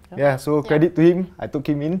 Yeah, so credit to him. I took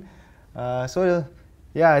him in. I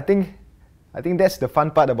think that's the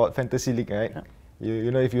fun part about Fantasy League, right?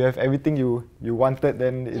 You know, if you have everything you wanted,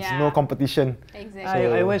 then it's no competition. Exactly.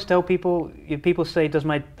 I always tell people, if people say,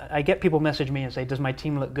 I get people message me and say, does my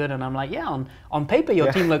team look good? And I'm like, yeah, on paper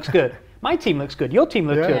your team looks good. My team looks good. Your team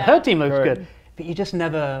looks good. Her team looks good. But you just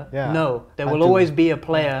never know. There will always be a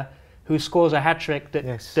player who scores a hat-trick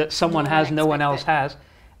that someone has, no one else has.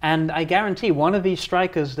 And I guarantee one of these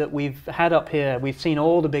strikers that we've had up here, we've seen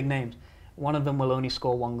all the big names, one of them will only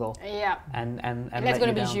score 1 goal. Yeah. And that's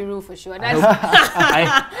going to be Giroud for sure.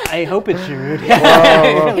 I hope it's Giroud.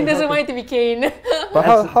 Wow. He doesn't want it to be Kane.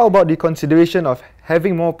 But how about the consideration of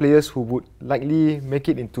having more players who would likely make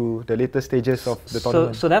it into the later stages of the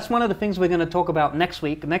tournament? So that's one of the things we're going to talk about next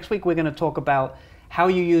week. Next week we're going to talk about how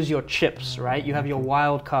you use your chips, right? You have your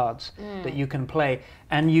wild cards that you can play,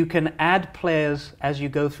 and you can add players as you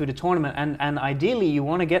go through the tournament. And ideally you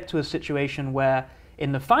want to get to a situation where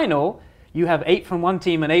in the final you have 8 from one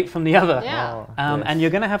team and 8 from the other. Yeah. And you're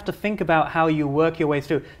going to have to think about how you work your way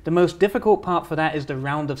through. The most difficult part for that is the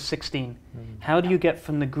round of 16. How do you get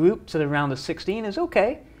from the group to the round of 16 is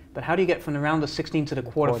okay, but how do you get from the round of 16 to the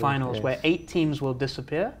quarterfinals where 8 teams will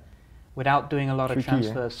disappear without doing a lot of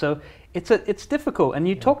transfers? So it's difficult. And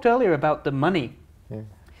you talked earlier about the money.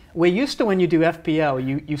 We're used to when you do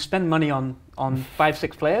FPL, you spend money on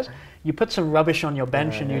 5-6 players. You put some rubbish on your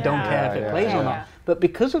bench and you don't care if it plays or not. But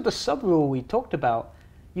because of the sub rule we talked about,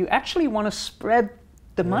 you actually want to spread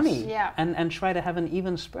the money and try to have an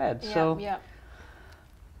even spread. So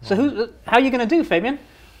how are you going to do, Fabian?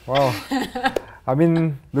 Wow. I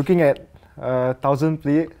mean, looking at 1,000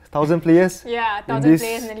 players. Yeah, 1,000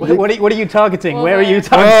 players in the league. What are you targeting? Where are you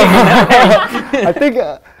targeting? I think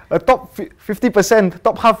a top 50%,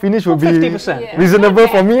 top half finish would be 50%. reasonable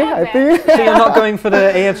for me, I think. So you're not going for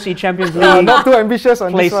the AFC Champions League? Not too ambitious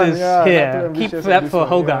on places this one. here. Keep that for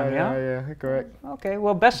Hogan, Yeah, correct. Okay,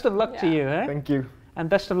 well, best of luck to you. Thank you. And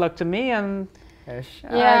best of luck to me and Ash.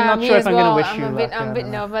 I'm not sure if I'm going to wish you luck. I'm a bit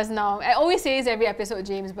nervous now. I always say this every episode,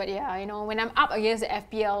 James, but yeah, you know, when I'm up against the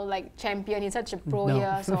FPL like champion, he's such a pro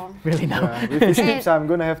here, so really no. With these tips, I'm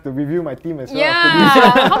going to have to review my team as well.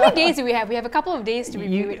 Yeah. How many days do we have? We have a couple of days to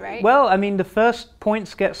review it, right? Well, I mean, the first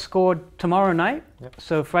points get scored tomorrow night.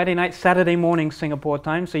 So Friday night, Saturday morning, Singapore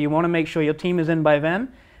time. So you want to make sure your team is in by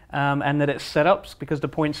then and that it's set up because the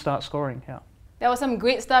points start scoring. That was some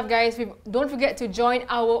great stuff, guys. Don't forget to join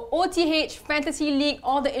our OTH Fantasy League.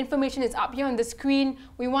 All the information is up here on the screen.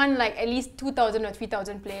 We want like at least 2,000 or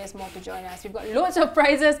 3,000 players more to join us. We've got loads of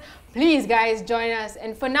prizes. Please, guys, join us.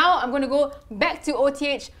 And for now, I'm going to go back to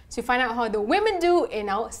OTH to find out how the women do in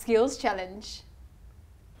our Skills Challenge.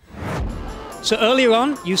 So earlier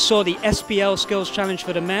on, you saw the SPL Skills Challenge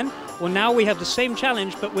for the men. Well, now we have the same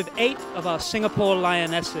challenge, but with 8 of our Singapore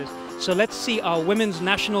Lionesses. So let's see our women's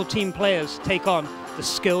national team players take on the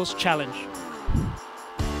Skills Challenge.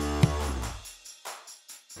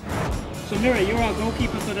 So Mira, you're our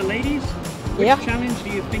goalkeeper for the ladies. Which challenge do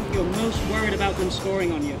you think you're most worried about them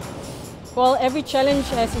scoring on you? Well, every challenge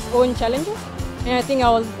has its own challenges, and I think I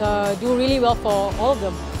will do really well for all of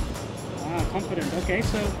them. Confident. Okay,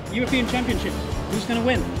 so European Championship, who's going to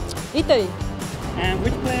win? Italy. And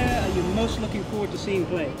which player are you most looking forward to seeing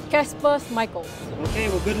play? Kasper Schmeichel. Okay,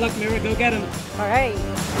 well, good luck, Mira. Go get him. All right.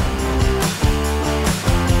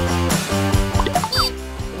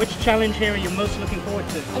 Which challenge here are you most looking forward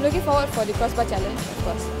to? I'm looking forward for the crossbar challenge, of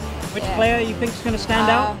course. Which player you think is going to stand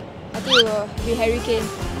out? I think it will be Harry Kane.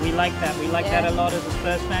 We like that. We like that a lot as a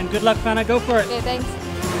Spurs fan. Good luck, Fana. Go for it. Okay, thanks.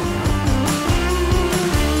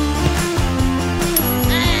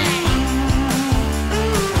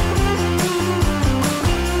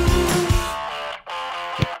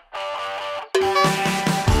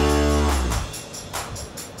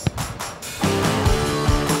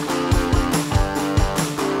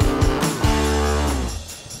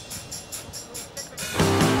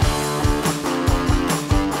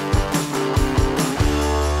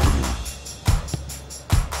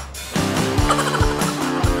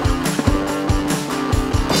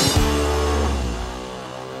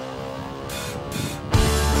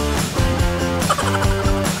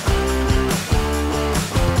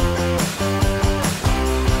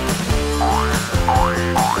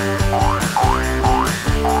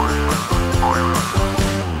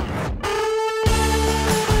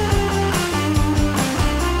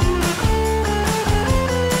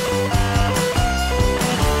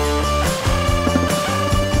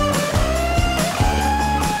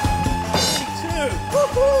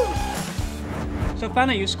 So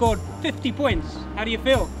Fana, you scored 50 points. How do you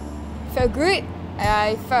feel? Felt good.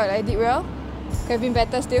 I felt I did well. Could have been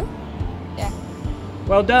better still. Yeah.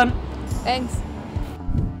 Well done. Thanks.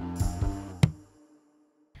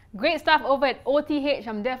 Great stuff over at OTH.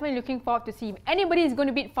 I'm definitely looking forward to see if anybody is going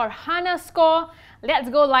to beat Farhana's score. Let's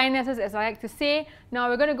go Lionesses, as I like to say. Now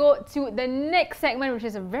we're going to go to the next segment, which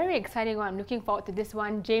is a very exciting one. I'm looking forward to this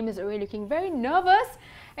one. James is already looking very nervous.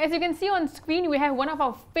 As you can see on screen, we have one of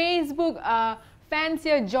our Facebook fans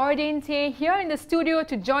here, Jordan Tay, here in the studio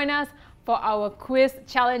to join us for our quiz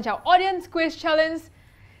challenge, our audience quiz challenge.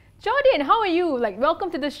 Jordan, how are you?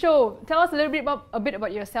 Welcome to the show. Tell us a little bit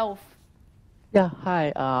about yourself. Yeah,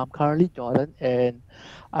 hi. I'm currently Jordan, and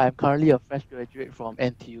I'm currently a fresh graduate from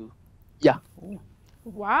NTU. Yeah.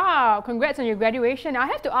 Wow, congrats on your graduation. I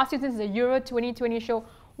have to ask you, since the Euro 2020 show,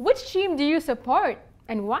 which team do you support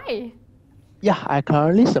and why? Yeah, I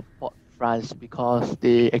currently support France because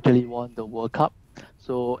they actually won the World Cup.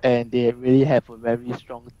 And they really have a very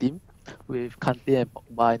strong team with Kante and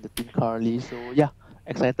Pogba in the team currently. So yeah,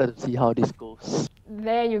 excited to see how this goes.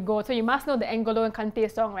 There you go. So you must know the N'Golo and Kante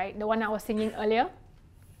song, right? The one I was singing earlier?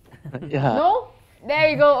 Yeah. No? There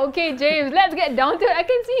you go. Okay, James, let's get down to it. I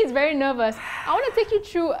can see he's very nervous. I want to take you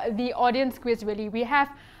through the audience quiz, really. We have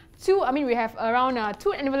around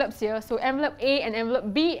 2 envelopes here. So envelope A and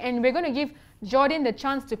envelope B, and we're going to give Jordan the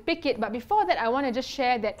chance to pick it. But before that, I want to just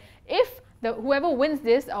share that if whoever wins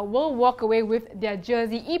this will walk away with their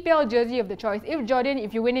jersey, EPL jersey of the choice.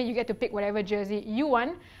 If you win it, you get to pick whatever jersey you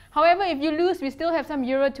want. However, if you lose, we still have some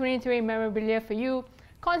Euro 2020 memorabilia for you.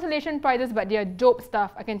 Consolation prizes, but they are dope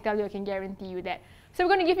stuff. I can tell you, I can guarantee you that. So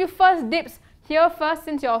we're going to give you first dips here first.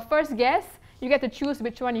 Since you're our first guest, you get to choose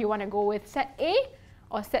which one you want to go with, set A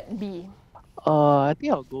or set B. I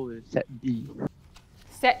think I'll go with set B.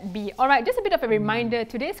 Set B. Alright, just a bit of a reminder.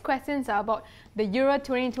 Today's questions are about the Euro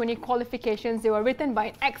 2020 qualifications. They were written by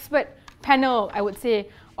an expert panel, I would say,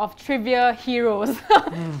 of trivia heroes.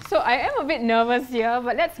 So I am a bit nervous here,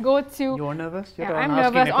 but let's go to... You're nervous? Yeah, I'm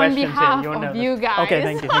nervous on behalf of you guys. Okay,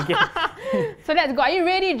 thank you. So let's go. Are you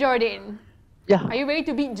ready, Jordan? Yeah. Are you ready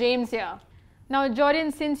to beat James here? Now,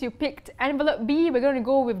 Jordan, since you picked envelope B, we're going to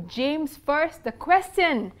go with James first.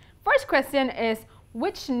 First question is,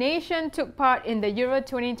 which nation took part in the Euro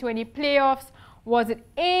 2020 playoffs? Was it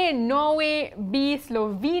A, Norway, B,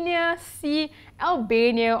 Slovenia, C,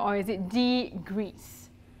 Albania, or is it D, Greece?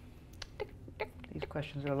 These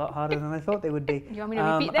questions are a lot harder than I thought they would be. You want me to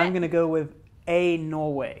repeat that? I'm going to go with A,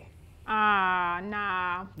 Norway.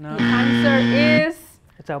 Nah. No. The answer is...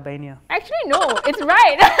 It's Albania. Actually, no, it's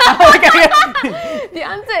right. The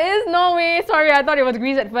answer is Norway. Sorry, I thought it was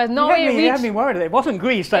Greece at first. Norway you had me worried. It wasn't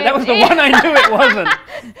Greece. That was the one I knew it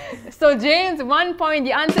wasn't. So James, 1 point.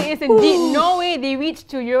 The answer is indeed Norway. They reached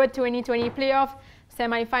to Euro 2020 playoff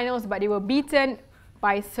semi-finals, but they were beaten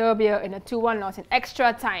by Serbia in a 2-1 loss in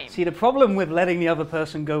extra time. See, the problem with letting the other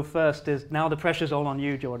person go first is now the pressure's all on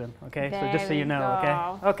you, Jordan. Okay, so just so you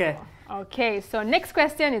know. Okay. Okay, so next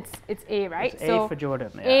question, it's A, right? It's A for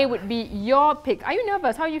Jordan. Yeah. A would be your pick. Are you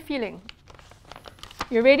nervous? How are you feeling?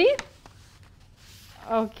 You ready?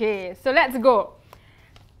 Okay, so let's go.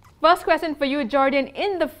 First question for you, Jordan.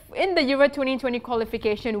 In the Euro 2020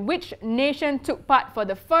 qualification, which nation took part for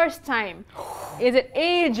the first time? Is it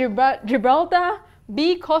A, Gibraltar,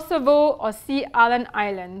 B, Kosovo, or C, Aran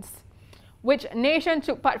Islands? Which nation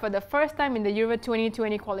took part for the first time in the Euro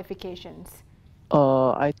 2020 qualifications?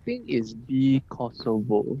 I think it's B,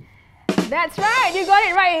 Kosovo. That's right, you got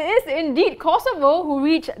it right. It is indeed Kosovo who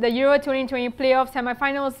reached the Euro 2020 playoff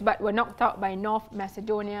semi-finals but were knocked out by North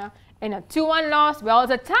Macedonia in a 2-1 loss. Well,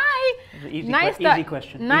 it's a tie. It's Easy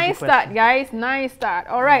question. Nice start, guys. Nice start.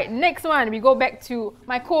 All right, next one. We go back to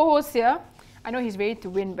my co-host here. I know he's ready to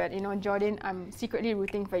win, but Jordan, I'm secretly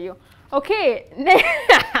rooting for you. Okay,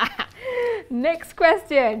 next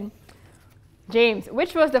question. James,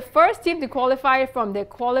 which was the first team to qualify from the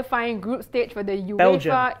qualifying group stage for the UEFA?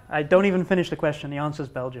 Belgium. I don't even finish the question. The answer is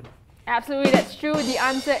Belgium. Absolutely, that's true. The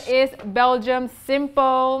answer is Belgium.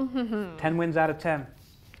 Simple. 10 wins out of 10.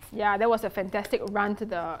 Yeah, that was a fantastic run to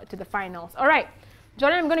the finals. All right,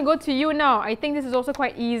 Jordan, I'm going to go to you now. I think this is also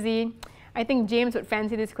quite easy. I think James would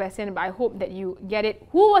fancy this question, but I hope that you get it.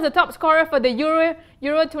 Who was the top scorer for the Euro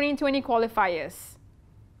 2020 qualifiers?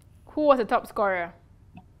 Who was the top scorer?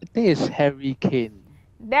 I think it's Harry Kane.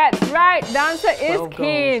 That's right. The answer is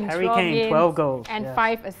Kane. Harry Kane, 12 goals. And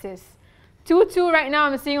 5 assists. 2-2 right now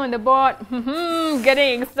I'm seeing on the board.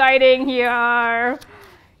 Getting exciting here.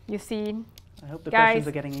 You see. I hope the questions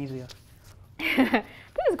are getting easier. This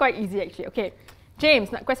is quite easy actually. Okay. James,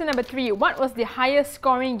 question number 3. What was the highest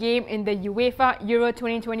scoring game in the UEFA Euro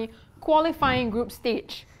 2020 qualifying group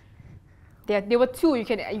stage? There were 2. You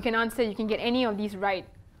can answer. You can get any of these right.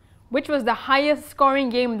 Which was the highest scoring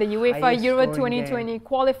game in the UEFA Euro 2020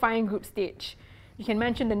 qualifying group stage? You can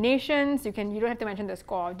mention the nations. You don't have to mention the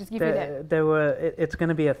score. I'll just give you that. It's going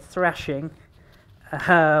to be a thrashing.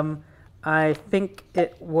 I think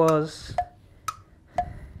it was.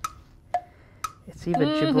 It's either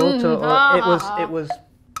Gibraltar or it was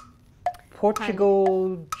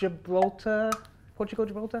Portugal, Gibraltar. Portugal,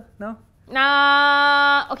 Gibraltar? No.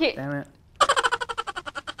 Nah. Okay. Damn it.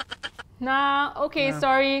 Nah. Okay.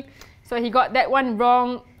 Sorry. So he got that one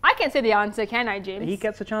wrong. I can say the answer, can I, James? He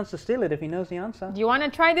gets a chance to steal it if he knows the answer. Do you want to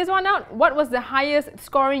try this one out? What was the highest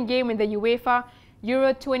scoring game in the UEFA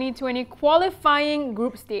Euro 2020 qualifying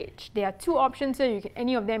group stage? There are two options here.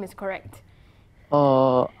 Any of them is correct.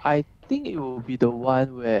 I think it will be the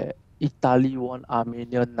one where Italy won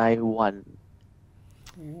Armenia 9-1.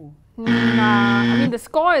 Nah, I mean the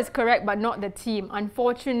score is correct, but not the team.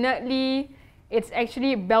 Unfortunately, it's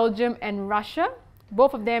actually Belgium and Russia.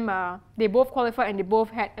 Both of them, they both qualified and they both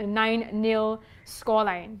had a 9-0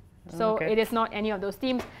 scoreline. So it is not any of those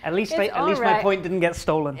teams. At least my point didn't get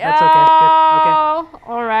stolen. Yeah. That's okay. Good.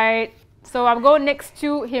 Okay. All right. So I'm going next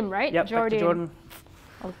to him, right? Yep, Jordan. back to Jordan.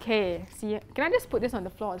 Okay. See, can I just put this on the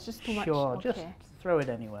floor? It's just too much. Sure, Okay. just throw it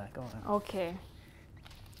anywhere. Go on. Okay.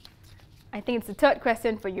 I think it's the third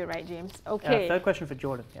question for you, right, James? Okay. Third question for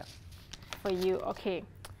Jordan, yeah. For you, okay.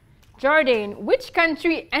 Jordan, which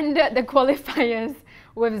country ended the qualifiers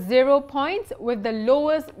with 0 points with the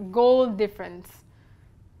lowest goal difference?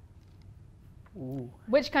 Ooh.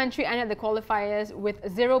 Which country ended the qualifiers with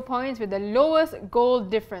 0 points with the lowest goal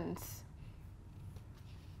difference?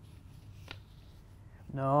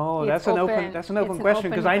 No, It's that's an open question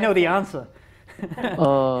because I know the answer.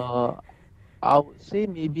 I would say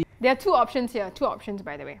maybe. There are two options here. Two options,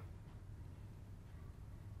 by the way.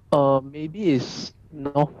 Maybe it's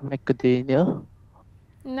North Macedonia.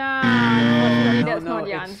 Nah, unfortunately, that's not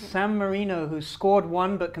the it's answer. San Marino who scored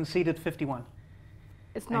 1 but conceded 51.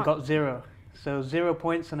 It's and not. got 0. So 0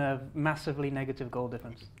 points and a massively negative goal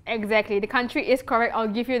difference. Exactly. The country is correct. I'll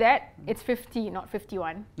give you that. It's 50, not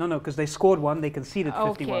 51. No, because they scored 1, they conceded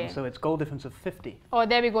 51, Okay. so it's goal difference of 50. Oh,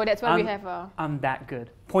 there we go. That's why we have a... I'm that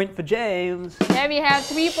good. Point for James. There we have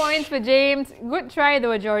 3 points for James. Good try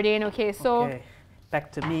though, Jordan. Okay, so... Okay,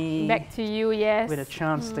 back to me. Back to you, yes. With a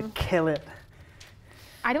chance to kill it.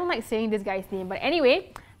 I don't like saying this guy's name, but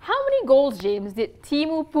anyway, how many goals, James, did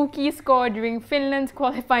Teemu Pukki score during Finland's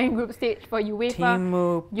qualifying group stage for UEFA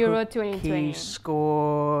Teemu Euro Pukki 2020?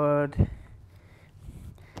 scored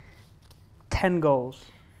 10 goals.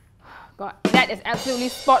 God, that is absolutely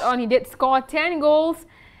spot on. He did score 10 goals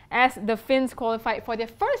as the Finns qualified for their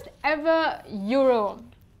first ever Euro.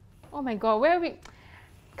 Oh my God, where are we?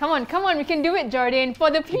 Come on, we can do it, Jordan. For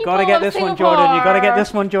the people You gotta get of this one, Singapore. Jordan. You gotta get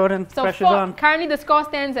this one, Jordan. So Pressure's on. currently the score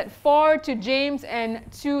stands at 4 to James and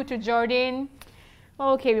 2 to Jordan.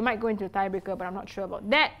 Okay, we might go into a tiebreaker, but I'm not sure about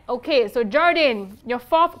that. Okay, so Jordan, your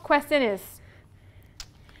fourth question is,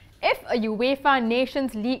 if a UEFA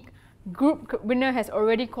Nations League group winner has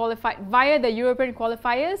already qualified via the European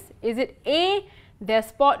qualifiers, is it A, their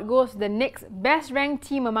spot goes to the next best ranked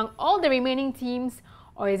team among all the remaining teams,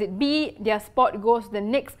 or is it B, their spot goes to the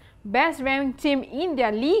next best ranked team in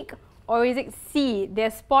their league, or is it C,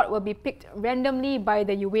 their spot will be picked randomly by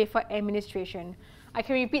the UEFA administration? I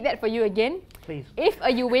can repeat that for you again. Please. If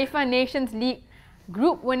a UEFA Nations League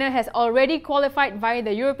group winner has already qualified via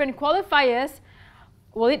the European qualifiers,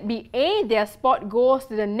 will it be A, their spot goes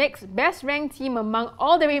to the next best ranked team among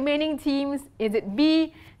all the remaining teams? Is it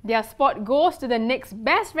B, their spot goes to the next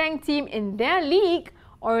best ranked team in their league?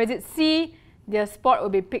 Or is it C, their spot will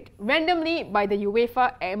be picked randomly by the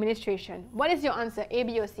UEFA administration? What is your answer, A,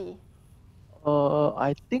 B or C?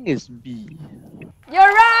 I think it's B. You're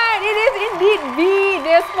right! It is indeed B!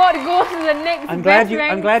 Their spot goes to the next I'm best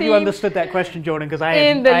glad ranked you team. understood that question, Jordan, because I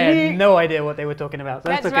In the had league. no idea what they were talking about.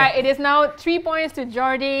 That's okay. right. It is now 3 points to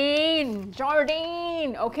Jordan.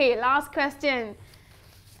 Jordan. Okay, last question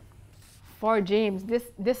for James.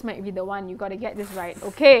 This might be the one. You got to get this right.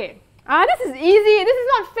 Okay. This is easy. This is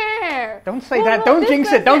not fair. Don't say that. Don't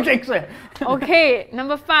jinx it. Don't jinx it. Okay,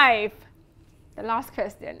 number 5. The last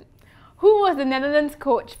question. Who was the Netherlands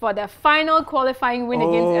coach for the final qualifying win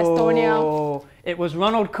against Estonia? It was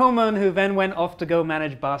Ronald Koeman, who then went off to go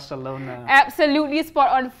manage Barcelona. Absolutely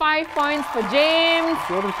spot on. 5 points for James.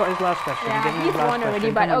 Jordan's got his last question. Yeah, he's won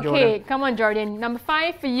already, but okay. Come on, Jordan. Number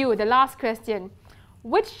 5 for you, the last question.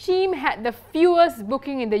 Which team had the fewest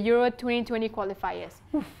booking in the Euro 2020 qualifiers?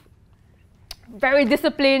 Very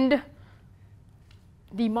disciplined.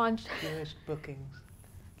 Fewest bookings.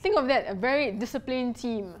 Think of that, a very disciplined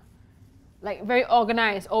team. Like very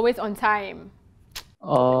organized, always on time.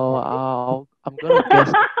 I'm gonna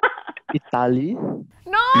guess. Italy.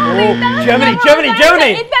 No, the Italians Germany, are Germany, never on time.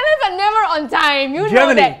 Germany. The Italians are never on time. You know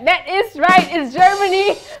Germany. that. That is right. It's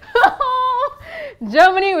Germany.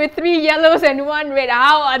 Germany with 3 yellows and 1 red.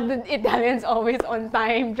 How are the Italians always on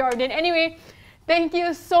time, Jordan? Anyway, thank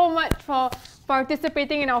you so much for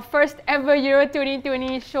participating in our first ever Euro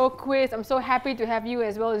 2020 show quiz. I'm so happy to have you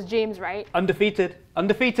as well as James, right? Undefeated.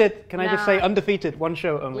 Undefeated. Can I just say undefeated? One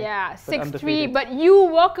show only. Yeah, but 6-3. undefeated. But you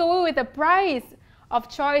walk away with a prize of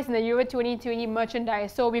choice in the Euro 2020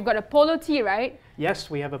 merchandise. So we've got a polo tee, right? Yes,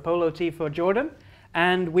 we have a polo tee for Jordan.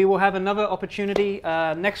 And we will have another opportunity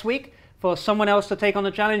next week for someone else to take on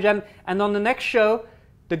the challenge. And on the next show,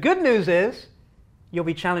 the good news is you'll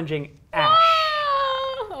be challenging Ash.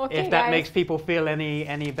 Okay, if that guys. makes people feel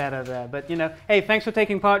any better there. But you know, hey, thanks for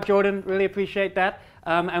taking part, Jordan. Really appreciate that.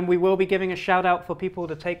 And we will be giving a shout out for people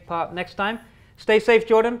to take part next time. Stay safe,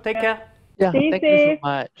 Jordan. Take care. Yeah, Stay thank you safe. so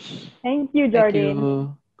much. Thank you, Thank Jordan.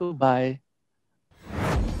 you. Goodbye.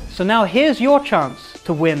 So now here's your chance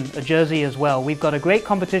to win a jersey as well. We've got a great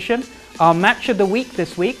competition. Our match of the week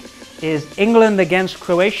this week is England against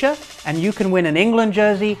Croatia, and you can win an England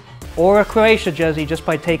jersey or a Croatia jersey just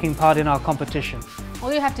by taking part in our competition.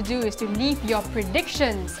 All you have to do is to leave your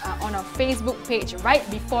predictions on our Facebook page right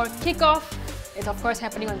before kickoff. It's of course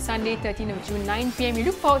happening on Sunday, 13th of June, 9 p.m. We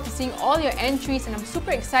look forward to seeing all your entries, and I'm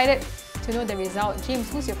super excited to know the result.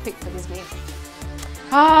 James, who's your pick for this game?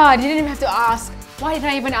 I didn't even have to ask. Why did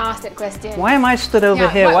I even ask that question? Why am I stood over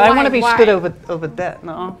here? Why I want to be stood over there.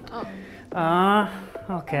 No.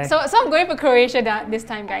 Okay. So I'm going for Croatia this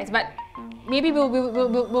time, guys. But maybe we'll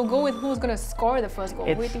go with who's going to score the first goal.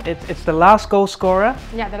 It's the last goal scorer.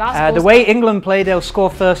 Yeah, the last goal The way England play, they'll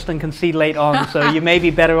score first and concede late on. So you may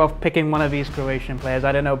be better off picking one of these Croatian players.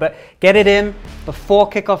 I don't know. But get it in before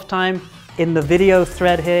kickoff time. In the video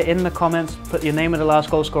thread here, in the comments, put your name of the last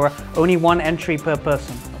goal scorer. Only 1 entry per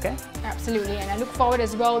person, okay? Absolutely, and I look forward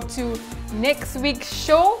as well to next week's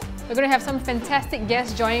show. We're going to have some fantastic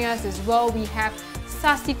guests joining us as well. We have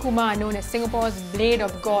Sasi Kumar, known as Singapore's Blade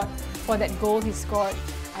of God, for that goal he scored,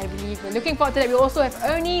 I believe. We're looking forward to that. We also have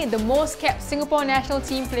Ernie, the most capped Singapore national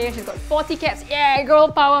team player. She's got 40 caps. Yeah,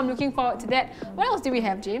 girl power. I'm looking forward to that. What else do we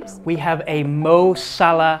have, James? We have a Mo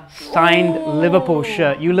Salah signed Liverpool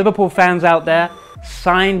shirt. You Liverpool fans out there,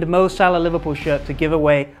 signed Mo Salah Liverpool shirt to give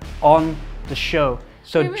away on the show.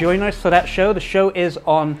 So join us for that show. The show is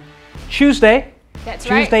on Tuesday. That's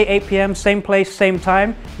right. Tuesday, 8 p.m, same place, same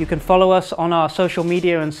time. You can follow us on our social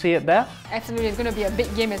media and see it there. Absolutely, it's going to be a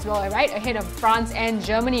big game as well, right? Ahead of France and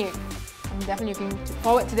Germany. I'm definitely looking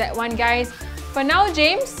forward to that one, guys. For now,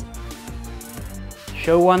 James.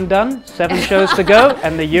 Show 1 done, 7 shows to go,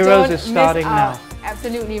 and the Euros is starting now.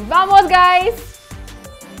 Absolutely. Vamos, guys!